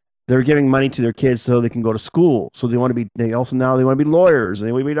restaurants, they're giving money to their kids so they can go to school. So they want to be lawyers and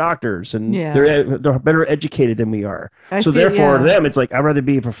they want to be doctors and Yeah. they're better educated than we are. So therefore to them, it's like, I'd rather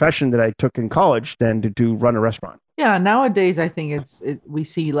be a profession that I took in college than to run a restaurant. Yeah, nowadays I think we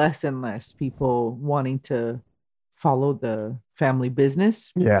see less and less people wanting to follow the family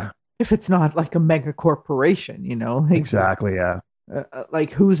business Yeah, if it's not like a mega corporation, you know. Like, exactly. Yeah.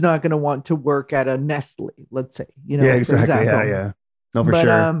 like who's not going to want to work at a Nestle, let's say, you know. Yeah, for exactly. Yeah, example. yeah. No, for but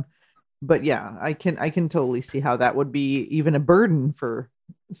sure. but yeah, I can totally see how that would be even a burden for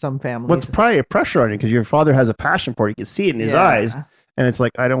some families. What's probably a pressure on you because your father has a passion for it. You can see it in his Yeah. eyes. And it's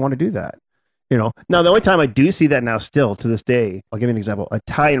like, I don't want to do that. You know, now the only time I do see that now still to this day, I'll give you an example, a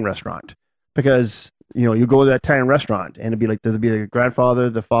Italian restaurant, because you go to that Italian restaurant and there'd be a grandfather,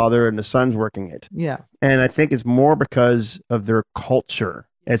 the father, and the son's working it. Yeah. And I think it's more because of their culture.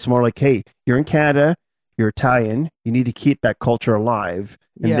 It's more like, hey, you're in Canada, you're Italian, you need to keep that culture alive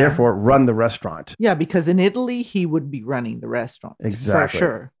and therefore run the restaurant. Yeah, because in Italy, he would be running the restaurant. Exactly. For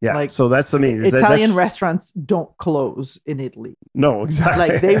sure. Yeah. Like, so that's the main. Italian restaurants don't close in Italy. No, exactly.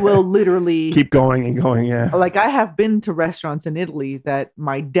 Like they will literally keep going and going. Yeah. Like I have been to restaurants in Italy that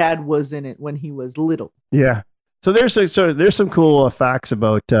my dad was in it when he was little. Yeah. So there's some cool facts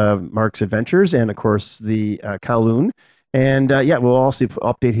about Mark's adventures and of course the Kowloon. And we'll also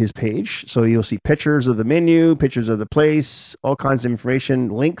update his page. So you'll see pictures of the menu, pictures of the place, all kinds of information,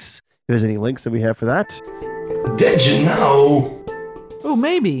 links. If there's any links that we have for that. Did you know? Oh,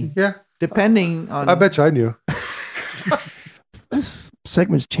 maybe. Yeah. Depending on. I bet you I knew. This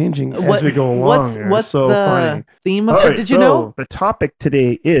segment's changing as we go along. What's so the funny. theme of it? Did you know? The topic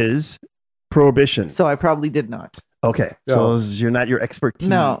today is prohibition. So I probably did not. Okay. Yeah. So you're not your expertise.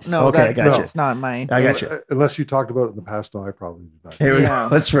 No. Okay, I got you. That's not my. I got you. Unless you talked about it in the past, no, I probably did not. Here we go.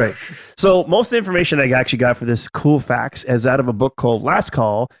 That's right. So most of the information I actually got for this cool facts is out of a book called Last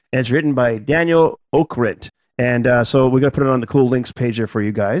Call, and it's written by Daniel Okrent. And so we're going to put it on the cool links page there for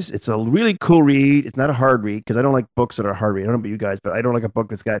you guys. It's a really cool read. It's not a hard read because I don't like books that are hard read. I don't know about you guys, but I don't like a book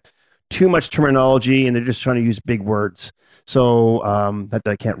that's got too much terminology and they're just trying to use big words. So that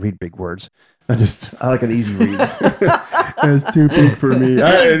I can't read big words. I like an easy read. It's too big for me.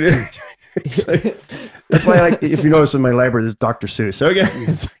 That's why I like, if you notice in my library, there's Dr. Seuss. Okay.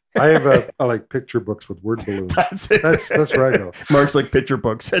 I like picture books with word balloons. That's it. That's where I go. Mark's like picture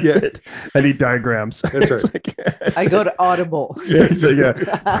books. That's it. I need diagrams. That's right. Like, I go to Audible. Yeah.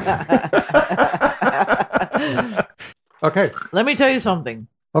 Okay. Let me tell you something.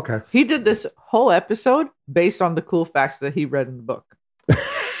 Okay. He did this whole episode based on the cool facts that he read in the book.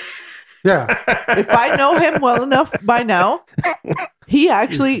 Yeah. If I know him well enough by now, he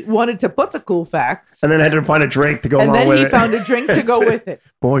actually wanted to put the cool facts. And then I had to find a drink to go along with it. And then he found a drink to go with it.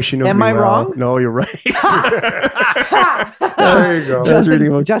 Boy, she knows Am me I well. wrong? No, you're right. There you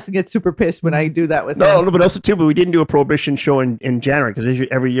go. Justin gets super pissed when I do that with him. No, but also too, but we didn't do a Prohibition show in January because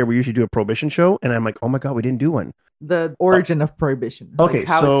every year we usually do a Prohibition show. And I'm like, oh my God, we didn't do one. The origin of Prohibition. Okay, like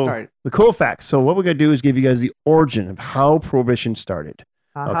how so it started. the cool facts. So what we're going to do is give you guys the origin of how Prohibition started.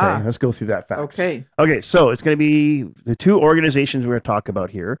 Okay, let's go through that facts. Okay, so it's going to be the two organizations we're going to talk about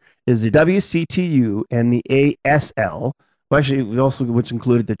here is the WCTU and the ASL. Well, actually, which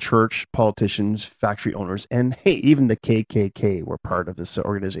included the church, politicians, factory owners, and hey, even the KKK were part of this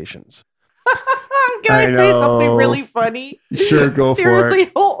organizations. Can I say something really funny? Sure, go for it.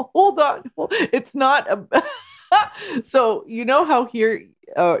 Seriously, hold on. It's not a... So, you know how here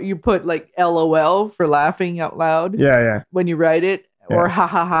you put like LOL for laughing out loud? Yeah. When you write it? Or ha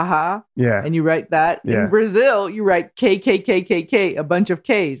ha ha ha. Yeah. And you write that. Yeah. In Brazil, you write KKKKK, a bunch of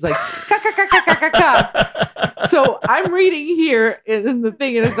Ks, like ka ka ka ka ka ka ka. So I'm reading here in the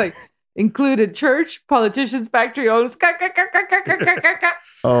thing, and it's like included church, politicians, factory owners. Ka ka ka ka ka ka ka ka.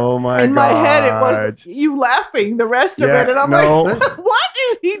 Oh my God. In my head, it was you laughing the rest of it, and I'm like, what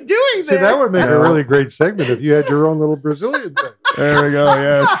is he doing there? See, that would make a really great segment if you had your own little Brazilian thing. There we go.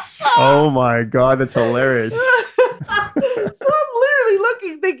 Yes. Oh my God, that's hilarious. So I'm literally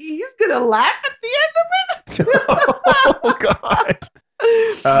looking, thinking he's gonna laugh at the end of it. Oh God.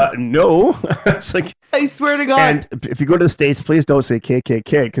 No. It's like, I swear to God. And if you go to the States, please don't say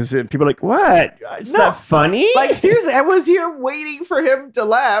KKK because people are like, what? It's not funny. Like seriously, I was here waiting for him to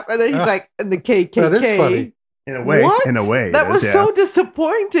laugh, and then he's like, and the KKK. That is funny. In a way. What? In a way. That was so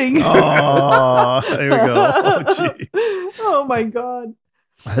disappointing. Oh, there we go. Oh, jeez. Oh my God.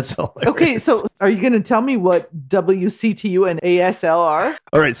 That's hilarious. Okay, so are you going to tell me what WCTU and ASL are?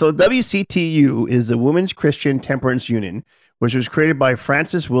 All right, so WCTU is the Women's Christian Temperance Union, which was created by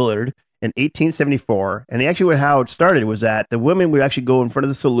Frances Willard in 1874. And actually how it started was that the women would actually go in front of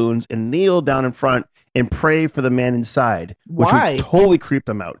the saloons and kneel down in front and pray for the men inside, which Why? would totally creep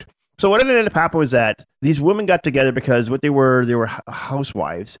them out. So what ended up happening was that these women got together because what they were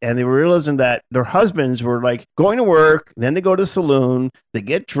housewives, and they were realizing that their husbands were like going to work, then they go to the saloon, they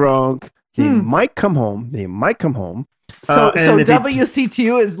get drunk, they might come home. So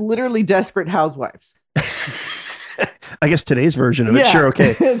WCTU is literally Desperate Housewives. I guess today's version of it. Yeah, Sure,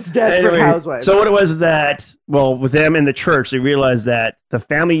 okay. It's Desperate Housewives. So what it was is that, well, with them in the church, they realized that the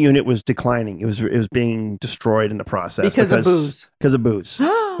family unit was declining. It was being destroyed in the process because of booze. Because of booze.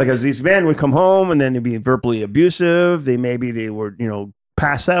 Because these men would come home and then they'd be verbally abusive. They would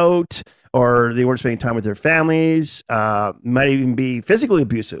pass out, or they weren't spending time with their families. Might even be physically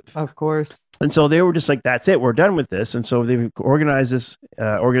abusive. Of course. And so they were just like, that's it. We're done with this. And so they organized this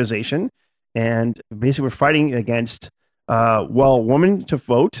organization. and basically were fighting against, women to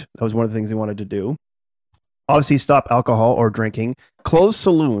vote. That was one of the things they wanted to do. Obviously, stop alcohol or drinking, close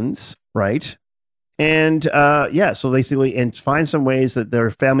saloons, right? And so basically, and find some ways that their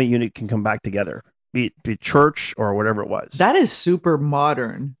family unit can come back together, be it church or whatever it was. That is super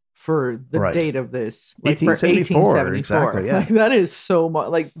modern for the date of this, like 1874, for 1874. Exactly, yeah. Like, that is so much.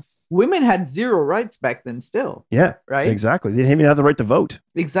 Like, women had zero rights back then still. Yeah, right? Exactly. They didn't even have the right to vote.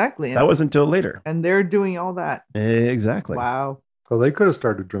 Exactly. That wasn't until later. And they're doing all that. Exactly. Wow. Well, they could have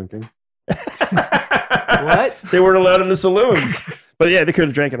started drinking. What? They weren't allowed in the saloons. But yeah, they could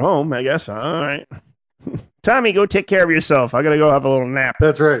have drank at home, I guess. All right. Tommy, go take care of yourself. I got to go have a little nap.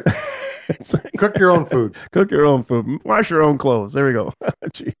 That's right. Cook your own food. Cook your own food. Wash your own clothes. There we go.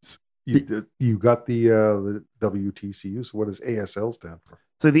 Jeez. You got the WTCU. So what does ASL stand for?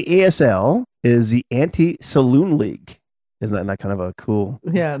 So the ASL is the Anti-Saloon League. Isn't that not kind of a cool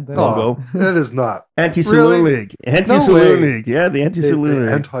logo? That is not. Anti-Saloon League. Anti-Saloon League. Yeah, the Anti-Saloon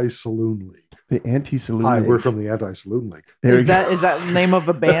League. Anti-Saloon League. The Anti-Saloon Hi, League. we're from the Anti-Saloon League. Is that the name of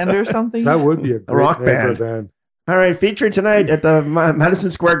a band or something? That would be a great rock band. All right, featured tonight at the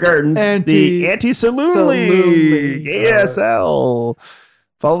Madison Square Gardens, the Anti-Saloon League, ASL,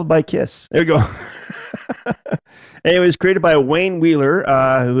 followed by KISS. There you go. And it was created by Wayne Wheeler,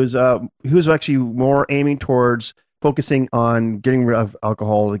 who was actually more aiming towards focusing on getting rid of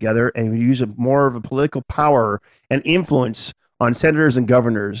alcohol together, and he used more of a political power and influence on senators and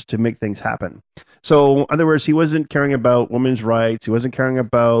governors to make things happen. So, in other words, he wasn't caring about women's rights. He wasn't caring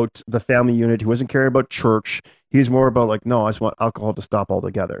about the family unit. He wasn't caring about church. He was more about like, no, I just want alcohol to stop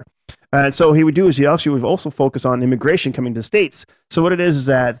altogether. And so he would do is he actually would also focus on immigration coming to the States. So what it is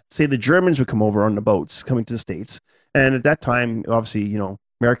that, say, the Germans would come over on the boats coming to the States. And at that time, obviously,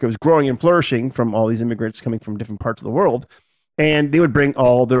 America was growing and flourishing from all these immigrants coming from different parts of the world. And they would bring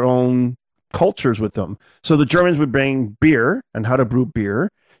all their own cultures with them. So the Germans would bring beer and how to brew beer.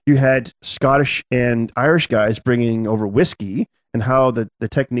 You had Scottish and Irish guys bringing over whiskey and how the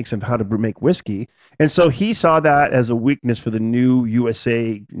techniques of how to make whiskey. And so he saw that as a weakness for the new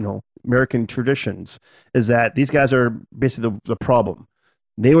USA, American traditions, is that these guys are basically the problem.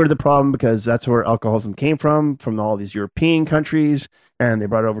 They were the problem because that's where alcoholism came from all these European countries, and they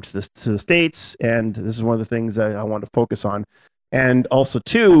brought it over to the States. And this is one of the things that I want to focus on. And also,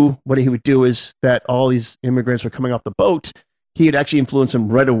 too, what he would do is that all these immigrants were coming off the boat. He would actually influence them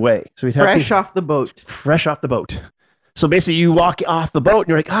right away. So he'd have fresh off the boat. So basically, you walk off the boat and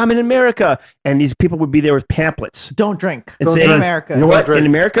you're like, I'm in America. And these people would be there with pamphlets. Don't drink. And say, America. You know what? In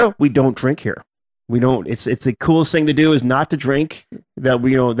America, we don't drink here. We don't. It's the coolest thing to do is not to drink. That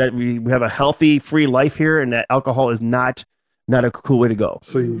we have a healthy, free life here, and that alcohol is not a cool way to go.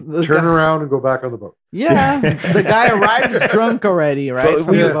 So you turn around and go back on the boat. Yeah, the guy arrives drunk already, right?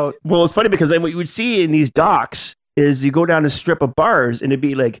 From the boat. Well, it's funny because then what you would see in these docks is you go down a strip of bars, and it'd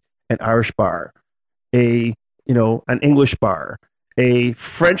be like an Irish bar, an English bar, a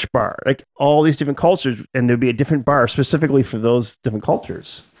French bar, like all these different cultures, and there'd be a different bar specifically for those different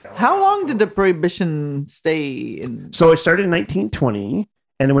cultures. How long did the prohibition stay in? So it started in 1920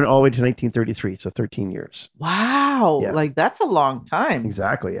 and it went all the way to 1933, so 13 years. Wow, Yeah. like that's a long time.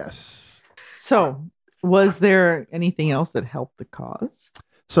 Exactly, yes. So was there anything else that helped the cause?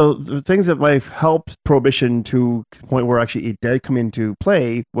 So the things that might have helped prohibition to the point where actually it did come into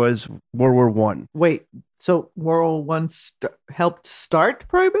play was World War One. Wait, so World War One helped start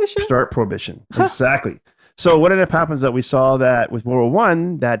prohibition? Start prohibition, exactly. So what ended up happening is that we saw that with World War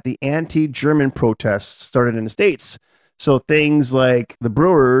One, that the anti-German protests started in the States. So things like the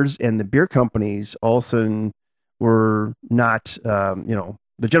brewers and the beer companies all of a sudden were not,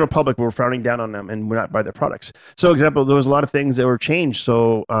 the general public were frowning down on them and would not buy their products. So, example, there was a lot of things that were changed.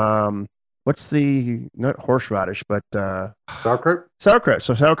 So, not horseradish, but sauerkraut? Sauerkraut.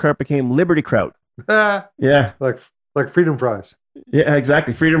 So sauerkraut became Liberty Kraut. Yeah. Like freedom fries. Yeah,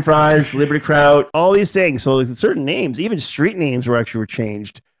 exactly. Freedom fries, Liberty Kraut, all these things. So certain names, even street names were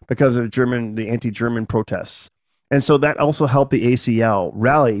changed because of the anti-German protests. And so that also helped the ACL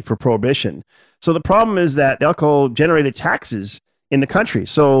rally for prohibition. So the problem is that the alcohol generated taxes in the country.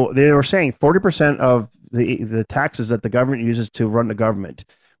 So they were saying 40% of the taxes that the government uses to run the government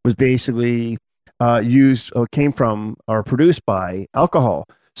was basically came from or produced by alcohol.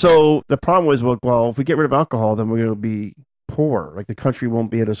 So the problem was, well, if we get rid of alcohol, then we're going to be poor. Like the country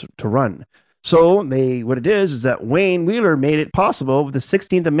won't be able to run. So what it is that Wayne Wheeler made it possible with the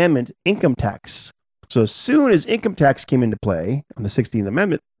 16th Amendment income tax. So as soon as income tax came into play on the 16th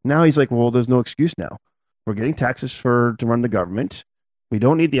Amendment, now he's like, well, there's no excuse now. We're getting taxes to run the government. We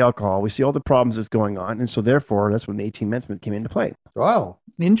don't need the alcohol. We see all the problems that's going on. And so therefore, that's when the 18th Amendment came into play. Wow.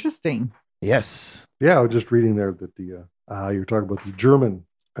 Interesting. Yes. Yeah, I was just reading there that you're talking about the German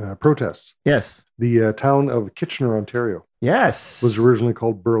protests. Yes. The town of Kitchener, Ontario. Yes. Was originally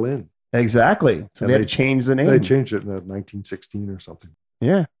called Berlin. Exactly. So they had to change the name. They changed it in 1916 or something.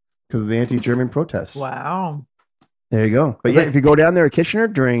 Yeah, because of the anti-German protests. Wow. There you go. But yeah, if you go down there at Kitchener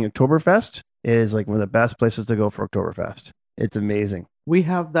during Oktoberfest, it is like one of the best places to go for Oktoberfest. It's amazing. We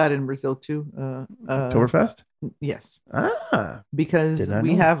have that in Brazil too. Oktoberfest? Yes. Because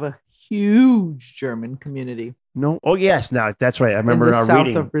we have a huge German community. No. Oh, yes. Now, that's right. I remember in the south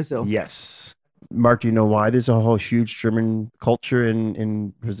reading. of Brazil. Yes. Mark, do you know why there's a whole huge German culture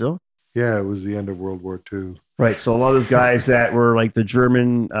in Brazil? Yeah, it was the end of World War II. Right. So a lot of those guys that were like the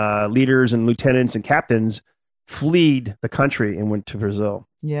German leaders and lieutenants and captains fled the country and went to Brazil.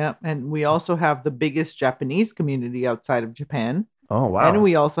 Yeah. And we also have the biggest Japanese community outside of Japan. Oh, wow. And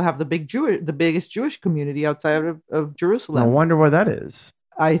we also have the biggest Jewish community outside of Jerusalem. I wonder where that is.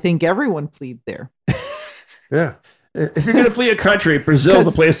 I think everyone fled there. Yeah. If you're going to flee a country, Brazil's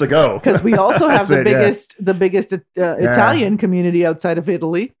the place to go. Because we also have the biggest Italian community outside of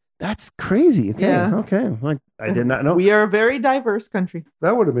Italy. That's crazy. Okay. Yeah. Okay. Like, I did not know. We are a very diverse country.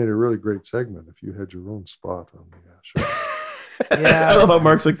 That would have made a really great segment if you had your own spot on the show. Yeah. I love how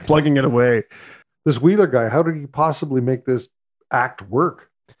Mark's like plugging it away. This Wheeler guy, how did he possibly make this act work?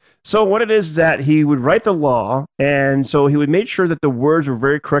 So what it is that he would write the law, and so he would make sure that the words were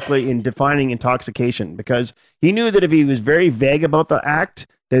very correctly in defining intoxication, because he knew that if he was very vague about the act,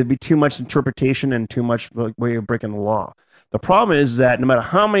 there'd be too much interpretation and too much way of breaking the law. The problem is that no matter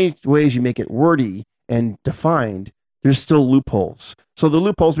how many ways you make it wordy and defined, there's still loopholes. So the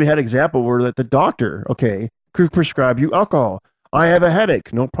loopholes we had example were that the doctor, could prescribe you alcohol. I have a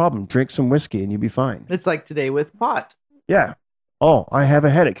headache. No problem. Drink some whiskey and you'll be fine. It's like today with pot. Yeah. Oh, I have a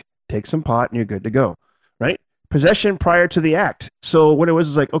headache. Take some pot and you're good to go. Right? Possession prior to the act. So what it was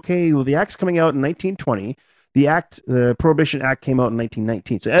is like, okay, well, the act's coming out in 1920. The Prohibition Act came out in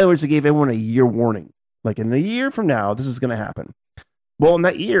 1919. So in other words, they gave everyone a year warning. Like in a year from now, this is going to happen. Well, in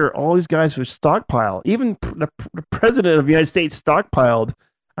that year, all these guys would stockpile. Even the president of the United States stockpiled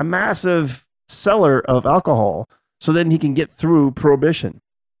a massive cellar of alcohol so then he can get through Prohibition.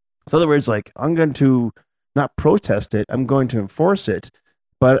 So in other words, like, I'm going to not protest it. I'm going to enforce it.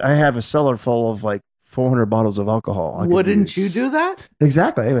 But I have a cellar full of like 400 bottles of alcohol. Wouldn't you do that?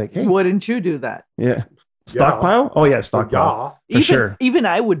 Exactly. Like, hey. Wouldn't you do that? Yeah. Stockpile? Yeah. Oh, yeah, stockpile. Yeah. Sure. Even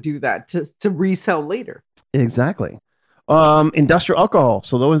I would do that to resell later. Exactly. Industrial alcohol.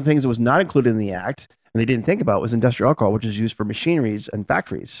 So those are the things that was not included in the act and they didn't think about was industrial alcohol, which is used for machineries and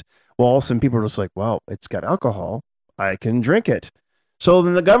factories. Well, some people were just like, well, it's got alcohol. I can drink it. So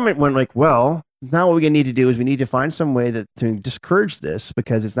then the government went like, well, now what we need to do is we need to find some way to discourage this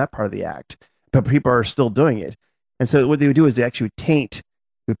because it's not part of the act, but people are still doing it. And so what they would do is they actually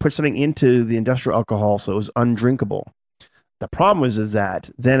would put something into the industrial alcohol so it was undrinkable. The problem is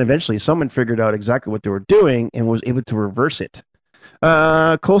that then eventually someone figured out exactly what they were doing and was able to reverse it.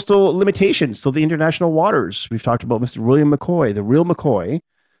 Coastal limitations. So the international waters. We've talked about Mr. William McCoy, the real McCoy.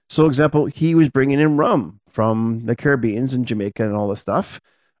 So example, he was bringing in rum from the Caribbeans and Jamaica and all this stuff.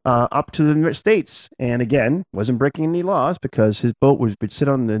 Up to the States, and again, wasn't breaking any laws because his boat would sit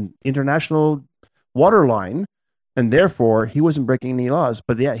on the international water line, and therefore he wasn't breaking any laws.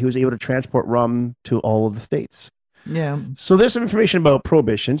 But yeah, he was able to transport rum to all of the states. Yeah. So there's some information about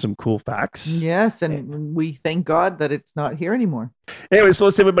Prohibition, some cool facts. Yes, and we thank God that it's not here anymore. Anyway, so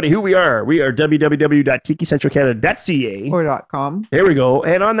let's tell everybody who we are. We are www.tikicentralcanada.ca or .com. There we go.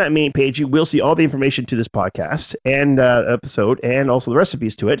 And on that main page, you will see all the information to this podcast and episode and also the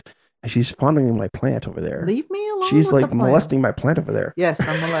recipes to it. And she's fondling my plant over there. Leave me alone. She's like molesting my plant over there. Yes,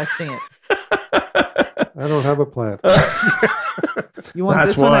 I'm molesting it. I don't have a plant. You want That's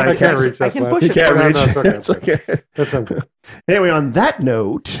this one? why I can't reach that can plant. push it. Can't reach. No, It's okay. That's okay. Anyway, on that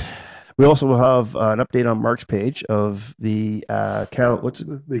note, we also will have an update on Mark's page of the The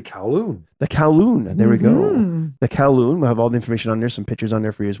Kowloon. The Kowloon. There we go. Mm-hmm. The Kowloon. We'll have all the information on there, some pictures on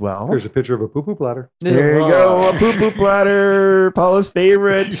there for you as well. There's a picture of a poo-poo platter. There you go. A poo-poo platter. Paula's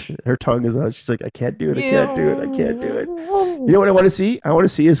favorite. Her tongue is out. She's like, I can't do it. I can't do it. I can't do it. You know what I want to see? I want to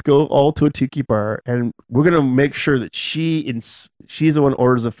see us go all to a tiki bar, and we're going to make sure that she's the one who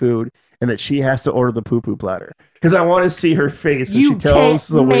orders the food and that she has to order the poo-poo platter. Because I want to see her face when she tells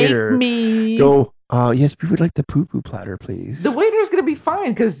the waiter, go, yes, we would like the poo-poo platter, please. The waiter's going to be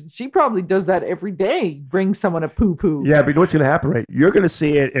fine because she probably does that every day. Bring someone a poo-poo. Yeah, but you know what's going to happen, right? You're going to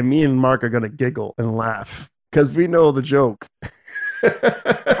see it, and me and Mark are going to giggle and laugh because we know the joke.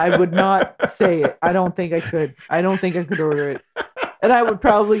 I would not say it. I don't think I could. I don't think I could order it. And I would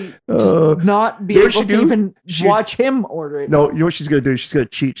probably just not be able to even watch him order it. No, you know what she's going to do? She's going to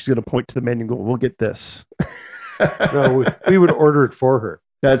cheat. She's going to point to the menu and go, we'll get this. No, we would order it for her.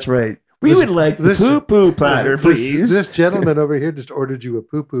 That's right. We would like the poo-poo platter, please. This gentleman over here just ordered you a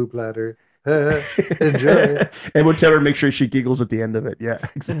poo-poo platter. Enjoy. And we'll tell her, make sure she giggles at the end of it. Yeah,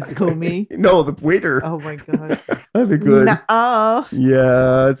 exactly. Kumi? No, the waiter. Oh my god. That'd be good. Nuh-uh.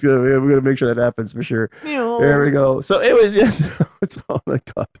 Yeah, it's good. We're gonna make sure that happens for sure. There we go. So anyways, yes. It's all I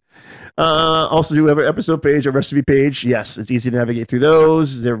got. Also do have an episode page, a recipe page. Yes, it's easy to navigate through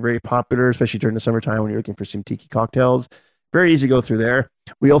those. They're very popular, especially during the summertime when you're looking for some tiki cocktails. Very easy to go through there.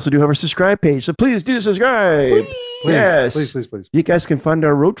 We also do have our subscribe page, so please do subscribe. Please. You guys can fund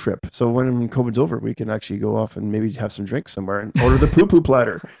our road trip. So when COVID's over, we can actually go off and maybe have some drinks somewhere and order the poo-poo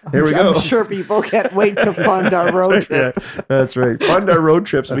platter. There we go. I'm sure people can't wait to fund our road trip. Yeah, that's right. Fund our road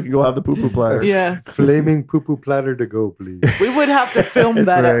trip so we can go have the poo-poo platter. Yeah. Flaming poo-poo platter to go, please. We would have to film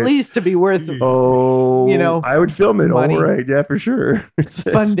that at least to be worth I would film it. Money. All right. Yeah, for sure.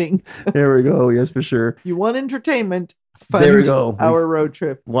 Funding. There we go. Yes, for sure. You want entertainment. Fund there we go. Our road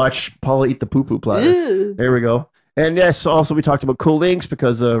trip. Watch Paula eat the poo-poo platter. Ew. There we go. And yes, also we talked about Cool Links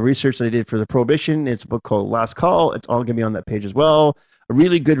because of research that I did for the Prohibition. It's a book called Last Call. It's all going to be on that page as well. A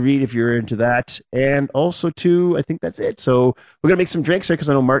really good read if you're into that. And also too, I think that's it. So we're going to make some drinks here because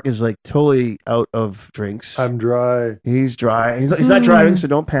I know Mark is like totally out of drinks. I'm dry. He's dry. He's not driving, so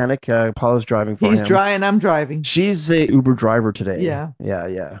don't panic. Paula's driving for him. He's dry and I'm driving. She's a Uber driver today. Yeah.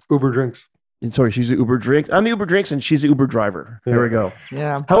 Uber drinks. Sorry, she's the Uber drinks. I'm the Uber drinks, and she's the Uber driver. Yeah. There we go.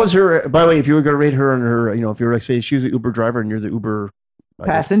 Yeah. How was her? By the way, if you were going to rate her on her, if you were like say she's the Uber driver and you're the Uber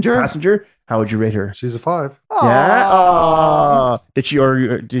passenger, how would you rate her? She's a 5. Aww. Yeah.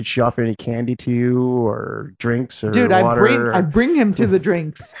 Did she offer any candy to you or drinks or water? I bring him to the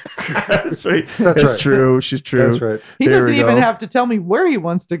drinks. That's right. That's true. She's true. That's right. He doesn't even have to tell me where he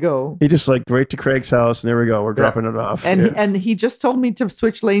wants to go. He just like right to Craig's house, and there we go. We're dropping it off. And he just told me to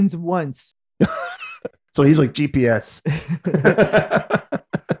switch lanes once. So he's like GPS.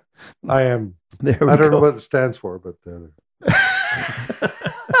 I am. I don't know what it stands for, but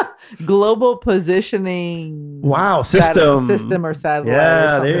global positioning. Wow, system or satellite.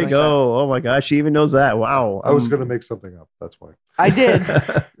 Yeah, or there you go. Oh my gosh, she even knows that. Wow. I was going to make something up. That's why. I did.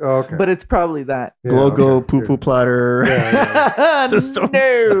 Okay. But it's probably that. Yeah, Glogo poo-poo platter system.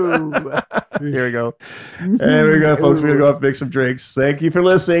 No. Here we go. There we go, folks. We're going to go off and make some drinks. Thank you for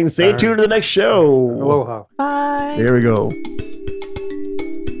listening. Stay tuned to the next show. Aloha. Bye. There we go.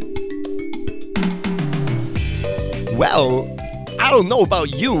 Well, I don't know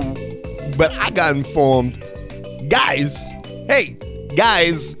about you, but I got informed. Guys, hey,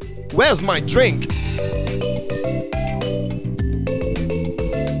 guys, where's my drink?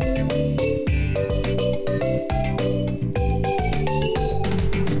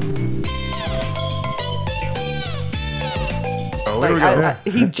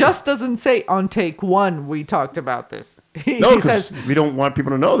 He just doesn't say on take 1 we talked about this. He says we don't want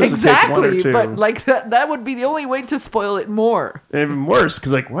people to know this. Exactly, but like that would be the only way to spoil it more. Even worse,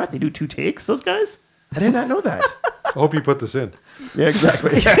 because like what? They do 2 takes, those guys? I did not know that. I hope you put this in. Yeah,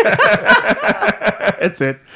 exactly. That's it.